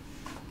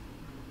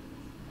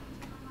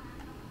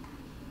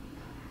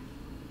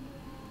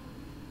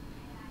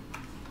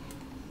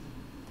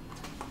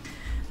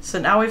 So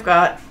now we've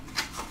got,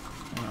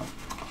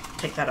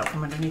 take that out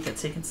from underneath it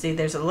so you can see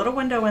there's a little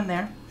window in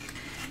there,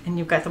 and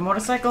you've got the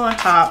motorcycle on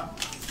top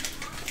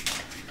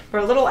for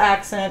a little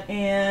accent.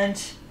 And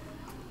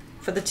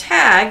for the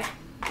tag,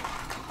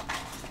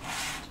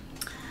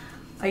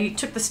 I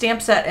took the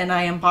stamp set and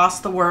I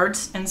embossed the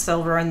words in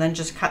silver and then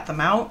just cut them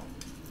out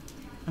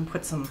and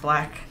put some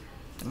black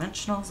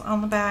dimensionals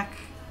on the back.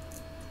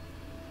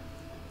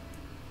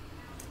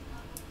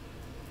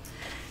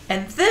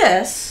 And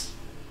this,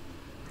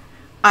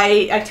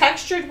 I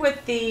textured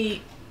with the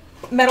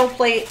metal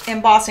plate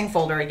embossing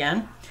folder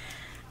again.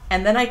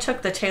 And then I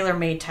took the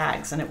tailor-made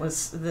tags, and it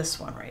was this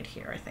one right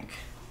here, I think.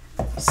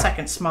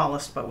 Second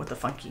smallest, but with the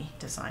funky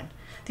design.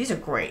 These are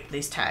great,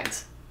 these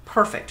tags.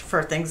 Perfect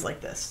for things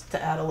like this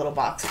to add a little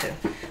box to.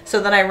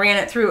 So then I ran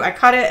it through, I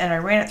cut it and I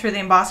ran it through the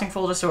embossing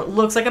folder so it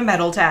looks like a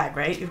metal tag,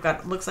 right? You've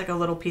got, looks like a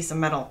little piece of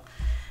metal.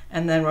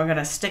 And then we're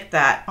gonna stick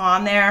that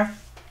on there.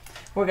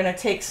 We're gonna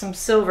take some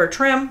silver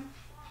trim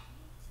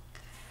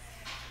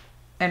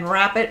and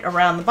wrap it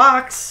around the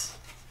box.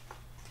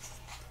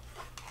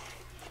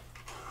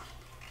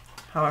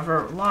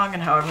 However long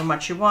and however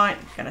much you want.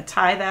 You're gonna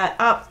tie that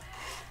up,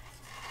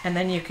 and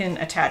then you can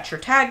attach your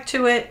tag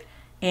to it,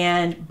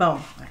 and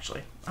boom.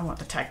 Actually, I want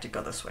the tag to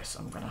go this way, so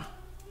I'm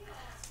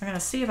gonna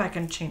see if I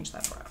can change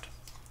that around.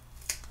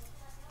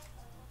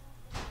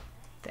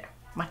 There,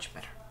 much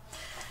better.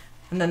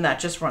 And then that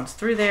just runs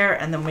through there,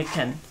 and then we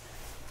can,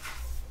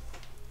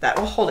 that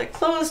will hold it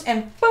closed,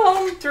 and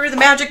boom, through the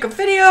magic of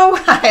video,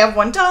 I have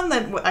one done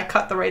that I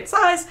cut the right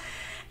size,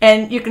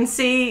 and you can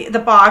see the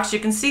box, you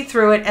can see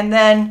through it, and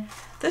then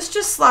this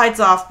just slides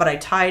off, but I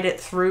tied it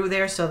through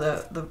there so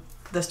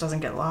this doesn't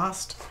get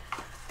lost,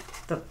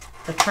 the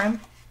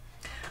trim.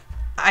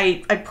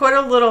 I put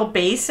a little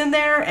base in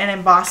there and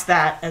embossed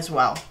that as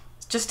well,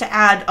 just to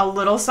add a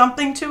little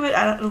something to it,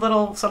 add a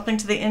little something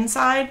to the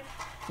inside.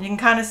 And you can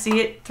kind of see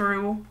it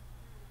through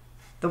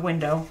the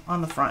window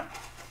on the front.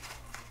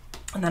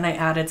 And then I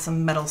added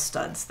some metal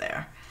studs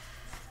there.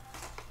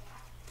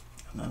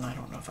 And then I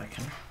don't know if I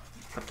can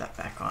put that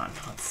back on.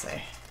 Let's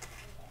see.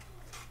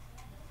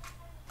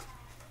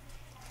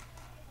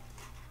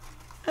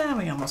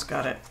 We almost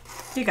got it.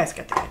 You guys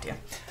get the idea.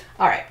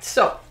 All right,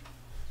 so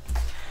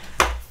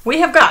we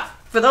have got,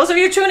 for those of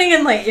you tuning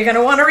in late, you're going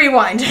to want to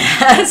rewind.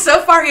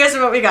 So far, here's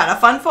what we got. A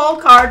fun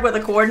fold card with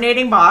a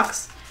coordinating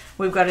box.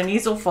 We've got an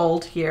easel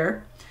fold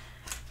here.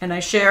 And I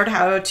shared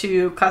how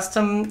to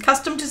custom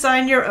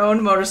design your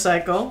own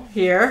motorcycle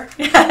here.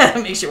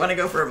 It makes you want to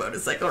go for a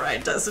motorcycle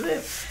ride, doesn't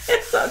it?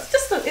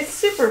 It's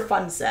super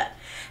fun set.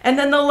 And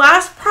then the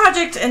last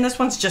project, and this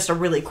one's just a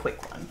really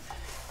quick one.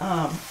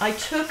 I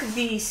took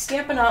the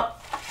Stampin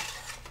Up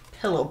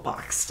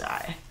Pillowbox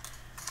Die.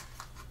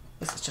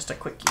 This is just a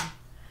quickie.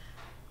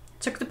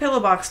 Took the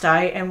Pillowbox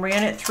Die and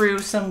ran it through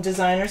some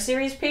designer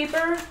series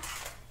paper.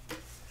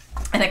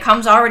 And it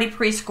comes already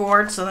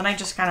pre-scored, so then I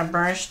just kind of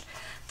burnished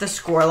the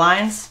score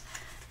lines.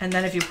 And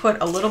then if you put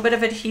a little bit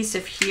of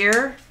adhesive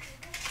here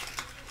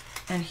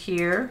and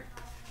here,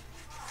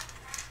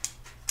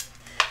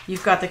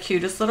 you've got the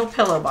cutest little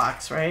pillow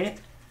box, right?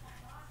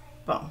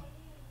 Boom.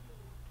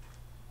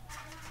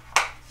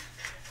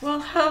 Well,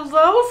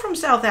 hello from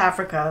South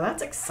Africa.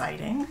 That's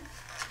exciting.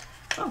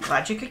 I'm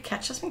glad you could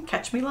catch us and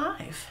catch me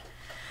live.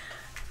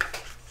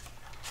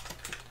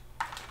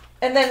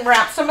 And then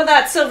wrap some of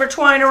that silver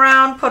twine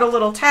around, put a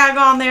little tag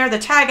on there. The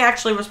tag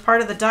actually was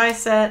part of the die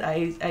set.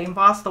 I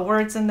embossed the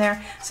words in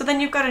there. So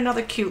then you've got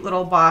another cute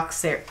little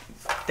box there.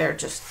 They're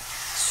just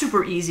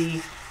super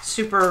easy,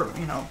 super,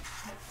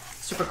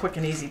 super quick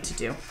and easy to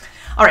do.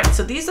 All right,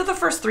 so these are the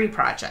first 3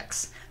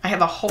 projects. I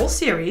have a whole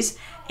series,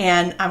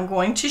 and I'm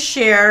going to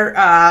share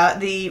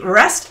the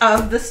rest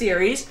of the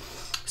series.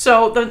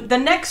 So the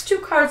next 2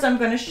 cards I'm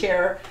going to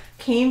share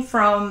came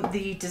from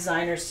the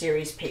designer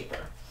series paper.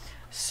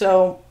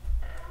 So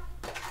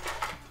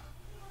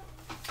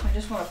I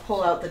just want to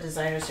pull out the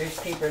designer series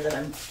paper that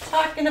I'm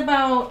talking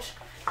about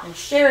and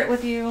share it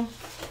with you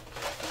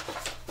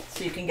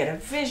so you can get a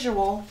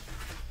visual,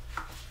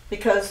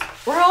 because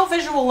we're all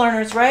visual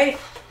learners, right?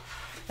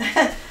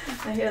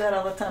 I hear that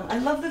all the time. I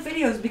love the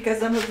videos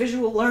because I'm a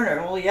visual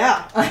learner. Well,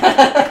 yeah.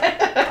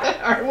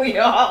 Aren't we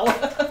all?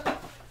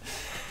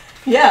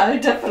 Yeah,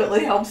 it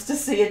definitely helps to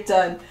see it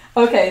done.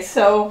 Okay,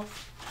 so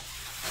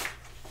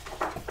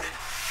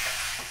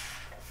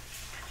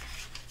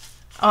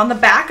on the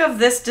back of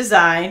this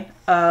design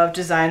of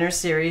designer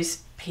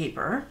series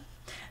paper,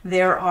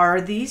 there are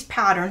these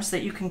patterns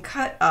that you can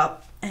cut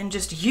up and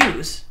just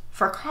use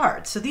for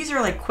cards. So these are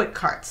like quick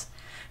cards.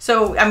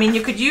 So, I mean,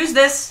 you could use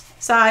this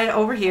side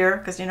over here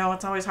because, you know,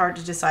 it's always hard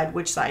to decide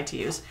which side to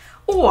use.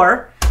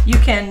 Or you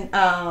can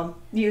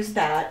use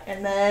that.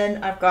 And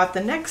then I've got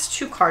the next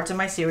 2 cards in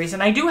my series.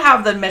 And I do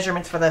have the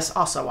measurements for this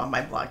also on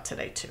my blog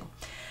today too.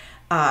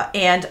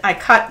 And I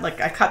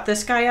cut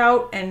this guy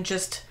out and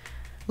just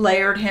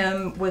layered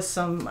him with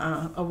some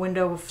a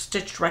window of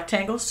stitched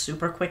rectangles,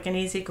 super quick and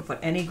easy. You could put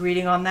any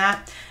greeting on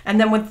that. And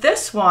then with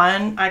this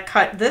one, I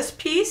cut this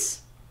piece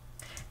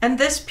and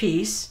this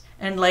piece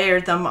and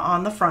layered them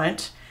on the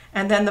front,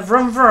 and then the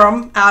vroom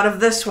vroom out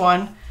of this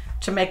one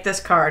to make this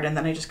card, and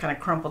then I just kind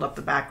of crumpled up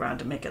the background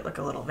to make it look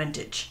a little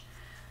vintage.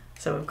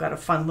 So we've got a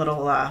fun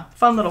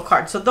little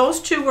card. So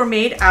those 2 were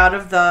made out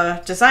of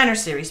the designer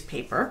series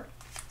paper.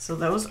 So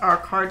those are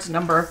cards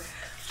number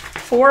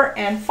 4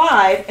 and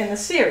 5 in the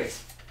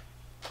series.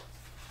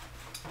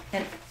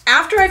 And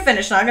after I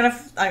finish, now I'm going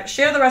to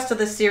share the rest of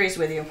this series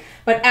with you,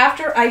 but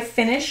after I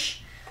finish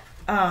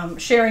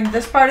sharing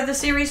this part of the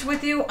series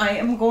with you, I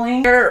am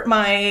going to share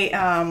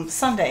my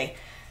Sunday.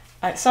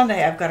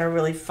 Sunday I've got a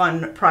really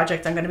fun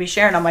project I'm going to be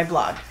sharing on my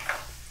blog.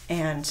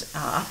 And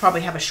I'll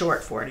probably have a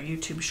short for it, a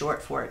YouTube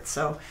short for it.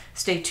 So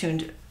stay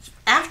tuned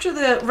after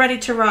the Ready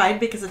to Ride,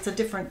 because it's a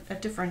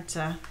different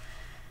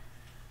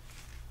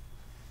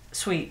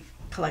sweet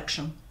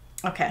collection.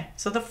 Okay,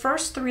 so the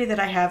first 3 that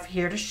I have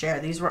here to share,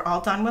 these were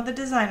all done with the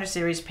designer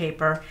series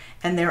paper,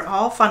 and they're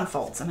all fun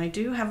folds. And I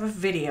do have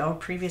a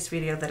previous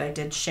video that I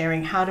did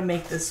sharing how to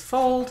make this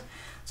fold.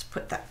 Let's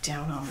put that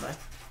down on the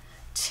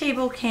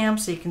table cam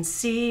so you can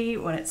see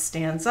when it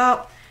stands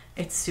up.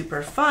 It's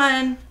super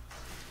fun.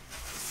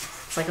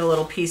 It's like a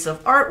little piece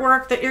of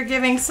artwork that you're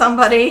giving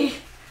somebody.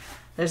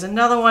 There's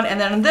another one, and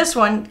then in this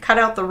one, cut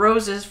out the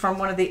roses from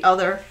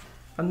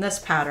from this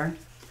pattern.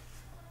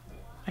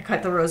 I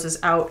cut the roses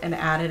out and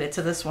added it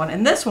to this one.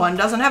 And this one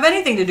doesn't have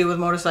anything to do with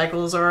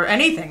motorcycles or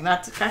anything.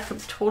 That could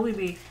totally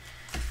be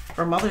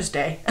for Mother's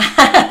Day.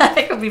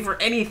 It could be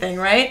for anything,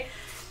 right?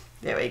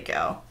 There we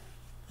go.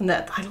 And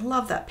I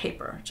love that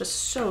paper. Just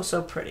so,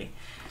 so pretty.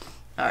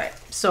 All right,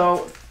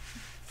 so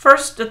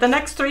first, the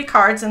next 3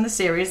 cards in the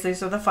series,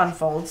 these are the fun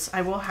folds.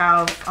 I will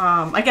have,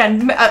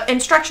 again,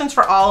 instructions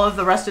for all of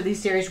the rest of these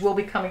series will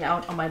be coming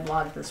out on my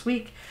blog this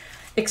week,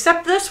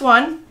 except this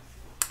one,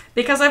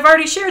 because I've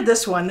already shared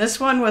this one. This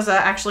one was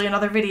actually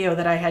another video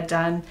that I had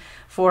done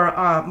for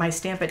my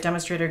Stamp It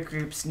Demonstrator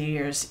Group's New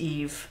Year's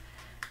Eve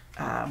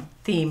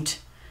themed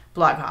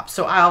blog hop.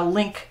 So I'll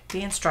link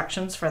the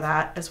instructions for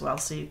that as well,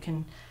 so you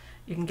can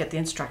get the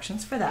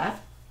instructions for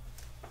that.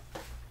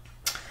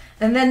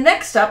 And then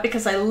next up,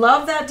 because I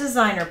love that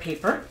designer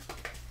paper,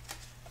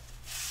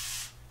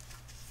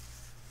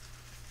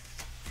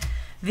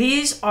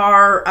 these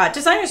are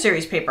designer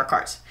series paper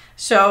cards.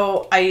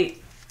 So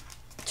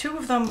 2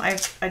 of them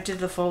I did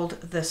the fold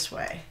this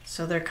way.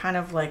 So they're kind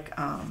of like,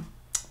 I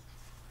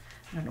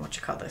don't know what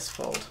you call this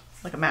fold,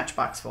 like a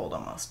matchbox fold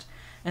almost.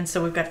 And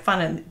so we've got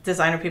fun and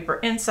designer paper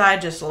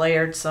inside, just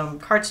layered some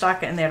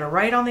cardstock in there to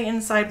write on the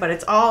inside, but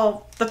it's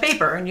all the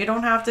paper and you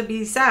don't have to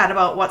be sad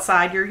about what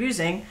side you're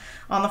using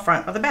on the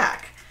front or the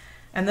back.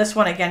 And this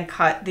one again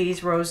cut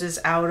these roses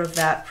out of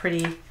that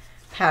pretty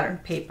pattern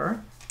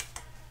paper.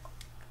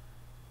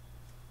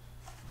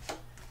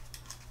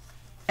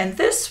 And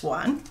this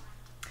one,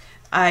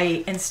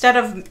 instead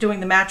of doing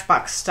the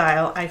matchbox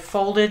style, I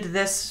folded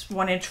this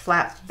 1-inch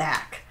flap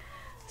back.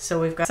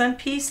 So we've got a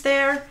piece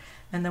there,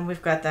 and then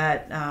we've got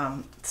that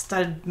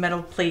studded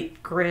metal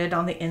plate grid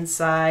on the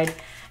inside.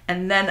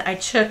 And then I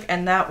took,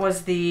 and that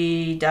was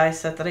the die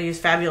set that I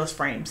used, Fabulous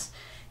Frames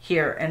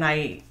here.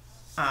 And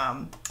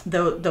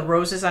the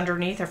roses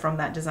underneath are from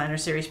that designer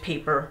series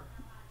paper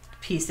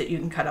piece that you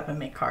can cut up and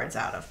make cards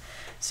out of.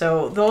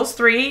 So those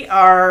 3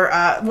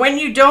 are, when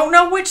you don't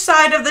know which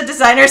side of the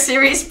designer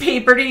series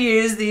paper to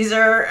use, these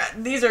are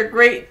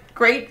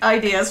great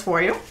ideas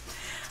for you.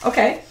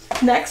 Okay,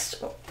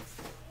 next,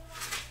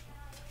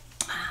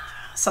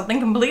 something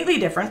completely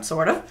different,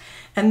 sort of.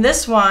 And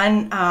this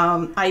one,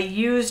 I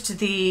used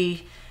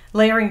the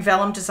layering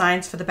vellum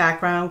designs for the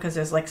background because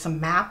there's like some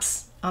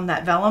maps on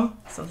that vellum.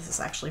 So this is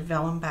actually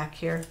vellum back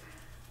here.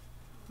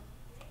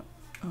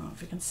 I don't know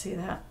if you can see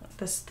that.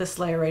 This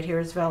layer right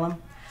here is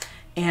vellum.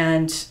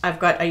 And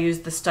I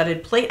used the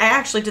studded plate. I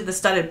actually did the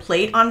studded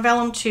plate on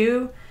vellum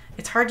too.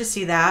 It's hard to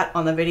see that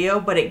on the video,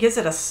 but it gives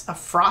it a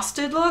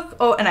frosted look.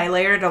 Oh, and I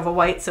layered it over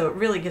white, so it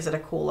really gives it a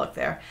cool look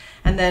there.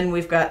 And then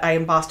I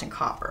embossed in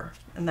copper,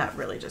 and that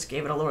really just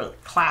gave it a little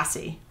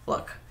classy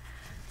look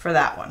for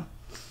that one.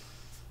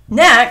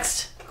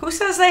 Next, who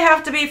says they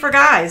have to be for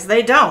guys?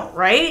 They don't,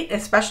 right?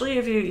 Especially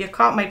if you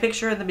caught my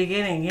picture in the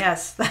beginning.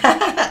 Yes,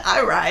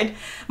 I ride.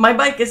 My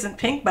bike isn't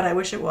pink, but I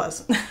wish it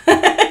was.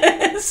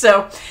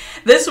 So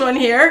this one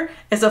here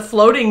is a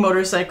floating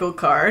motorcycle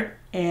card.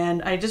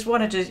 And I just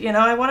wanted to,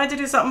 I wanted to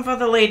do something for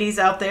the ladies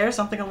out there,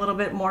 something a little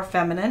bit more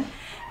feminine.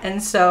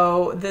 And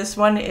so this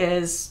one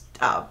is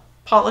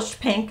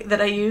polished pink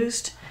that I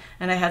used.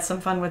 And I had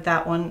some fun with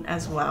that one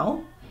as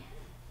well.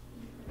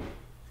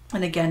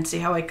 And again, see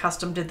how I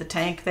custom did the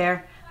tank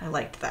there? I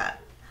liked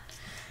that.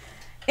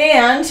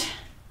 And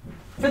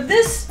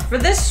for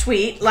this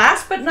suite,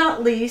 last but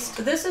not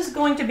least, this is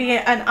going to be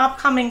an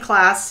upcoming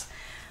class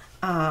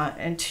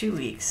in 2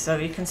 weeks. So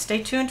you can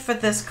stay tuned for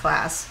this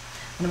class.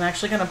 And I'm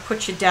actually going to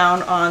put you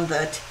down on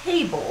the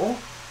table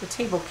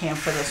cam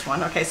for this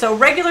one. Okay, so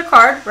regular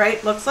card,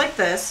 right, looks like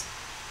this.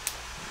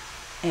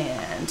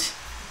 And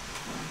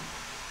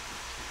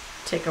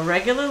take a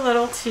regular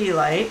little tea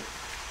light.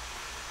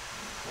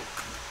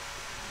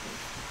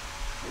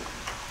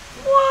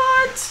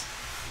 What?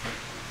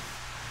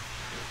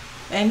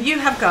 And you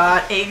have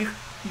got a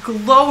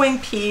glowing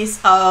piece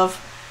of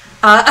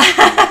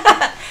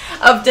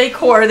of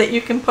decor that you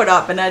can put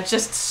up, and that's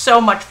just so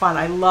much fun.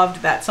 I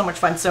loved that, so much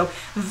fun. So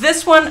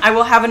this one, I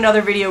will have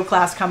another video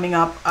class coming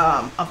up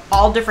of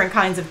all different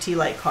kinds of tea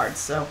light cards.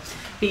 So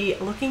be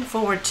looking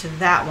forward to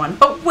that one.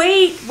 But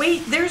wait,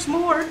 there's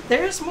more.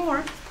 There's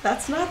more.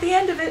 That's not the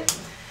end of it.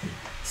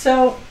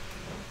 So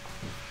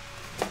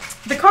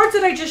the cards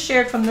that I just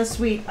shared from this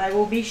suite, I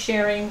will be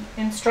sharing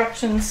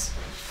instructions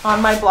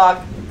on my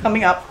blog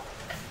coming up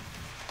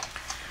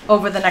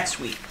over the next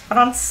week. But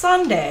on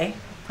Sunday,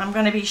 I'm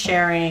going to be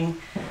sharing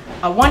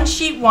a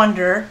one-sheet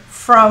wonder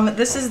from,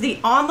 this is the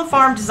On the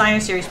Farm Designer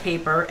Series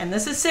paper, and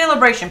this is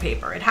celebration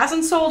paper. It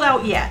hasn't sold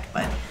out yet,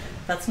 but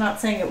that's not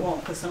saying it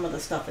won't, because some of the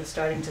stuff is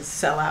starting to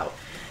sell out.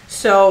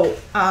 So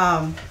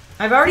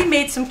I've already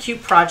made some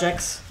cute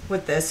projects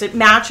with this. It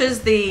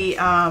matches the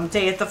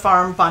Day at the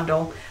Farm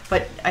bundle,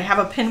 but I have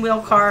a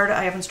pinwheel card.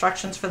 I have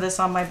instructions for this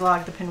on my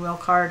blog, the pinwheel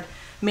card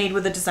made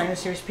with the Designer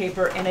Series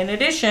paper. And in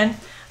addition,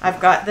 I've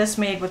got this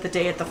made with the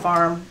Day at the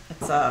Farm.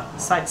 It's a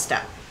side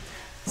step.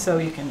 So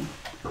you can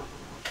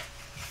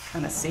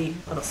kind of see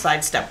a little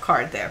side step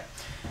card there.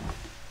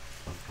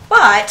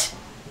 But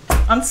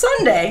on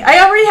Sunday,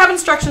 I already have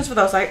instructions for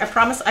those. I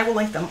promise I will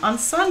link them. On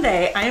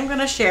Sunday, I am going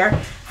to share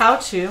how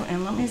to,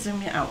 and let me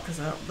zoom you out because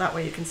that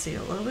way you can see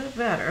a little bit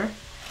better,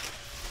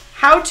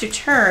 how to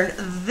turn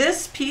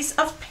this piece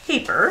of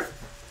paper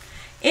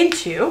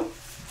into,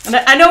 and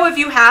I know if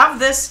you have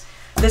this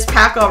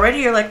pack already,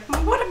 you're like,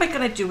 what am I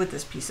going to do with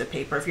this piece of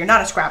paper? If you're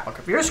not a scrapbooker.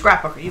 If you're a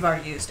scrapbooker, you've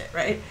already used it,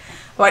 right?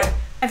 But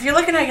if you're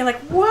looking at it, you're like,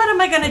 what am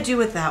I going to do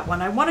with that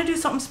one? I want to do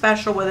something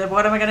special with it.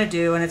 What am I going to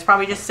do? And it's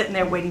probably just sitting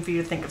there waiting for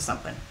you to think of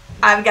something.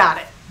 I've got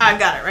it,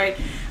 right?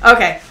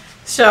 Okay,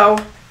 so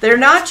they're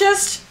not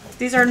just,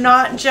 these are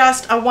not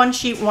just a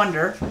one-sheet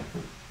wonder.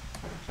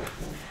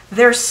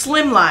 They're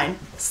slimline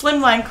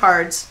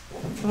cards,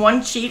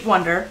 one-sheet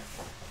wonder.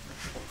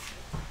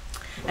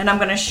 And I'm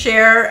going to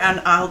share,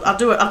 and I'll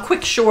do a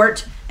quick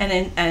short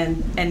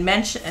and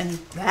mention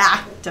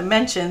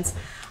dimensions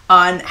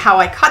on how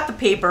I cut the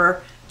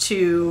paper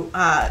to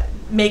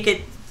make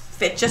it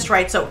fit just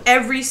right. So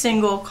every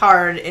single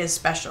card is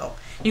special.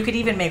 You could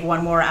even make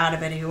one more out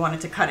of it if you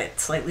wanted to cut it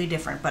slightly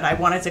different, but I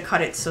wanted to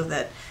cut it so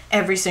that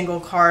every single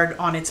card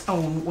on its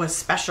own was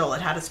special.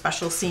 It had a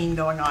special scene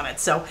going on it.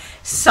 So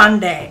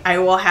Sunday, I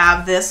will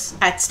have this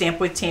at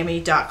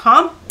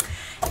stampwithtami.com.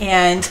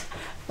 And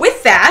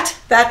with that,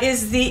 that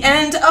is the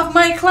end of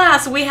my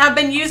class. We have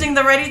been using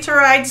the Ready to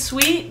Ride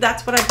suite.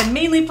 That's what I've been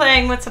mainly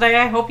playing with today.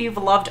 I hope you've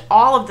loved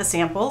all of the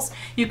samples.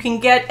 You can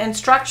get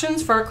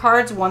instructions for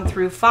cards 1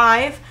 through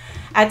 5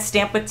 at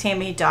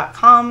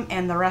stampwithtami.com,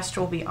 and the rest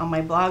will be on my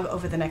blog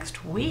over the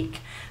next week.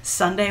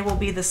 Sunday will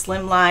be the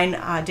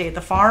Slimline Day at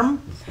the Farm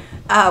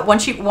One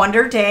Sheet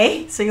Wonder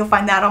Day, so you'll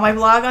find that on my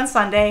blog on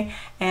Sunday.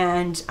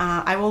 And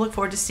I will look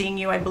forward to seeing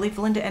you. I believe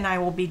Linda and I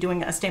will be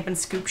doing a Stampin'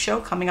 Scoop show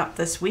coming up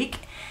this week.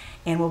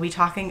 And we'll be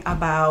talking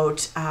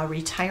about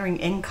retiring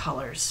in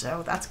colors.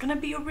 So that's going to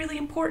be a really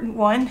important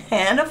one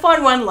and a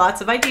fun one,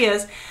 lots of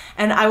ideas.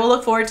 And I will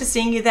look forward to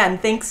seeing you then.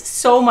 Thanks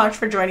so much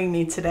for joining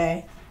me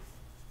today.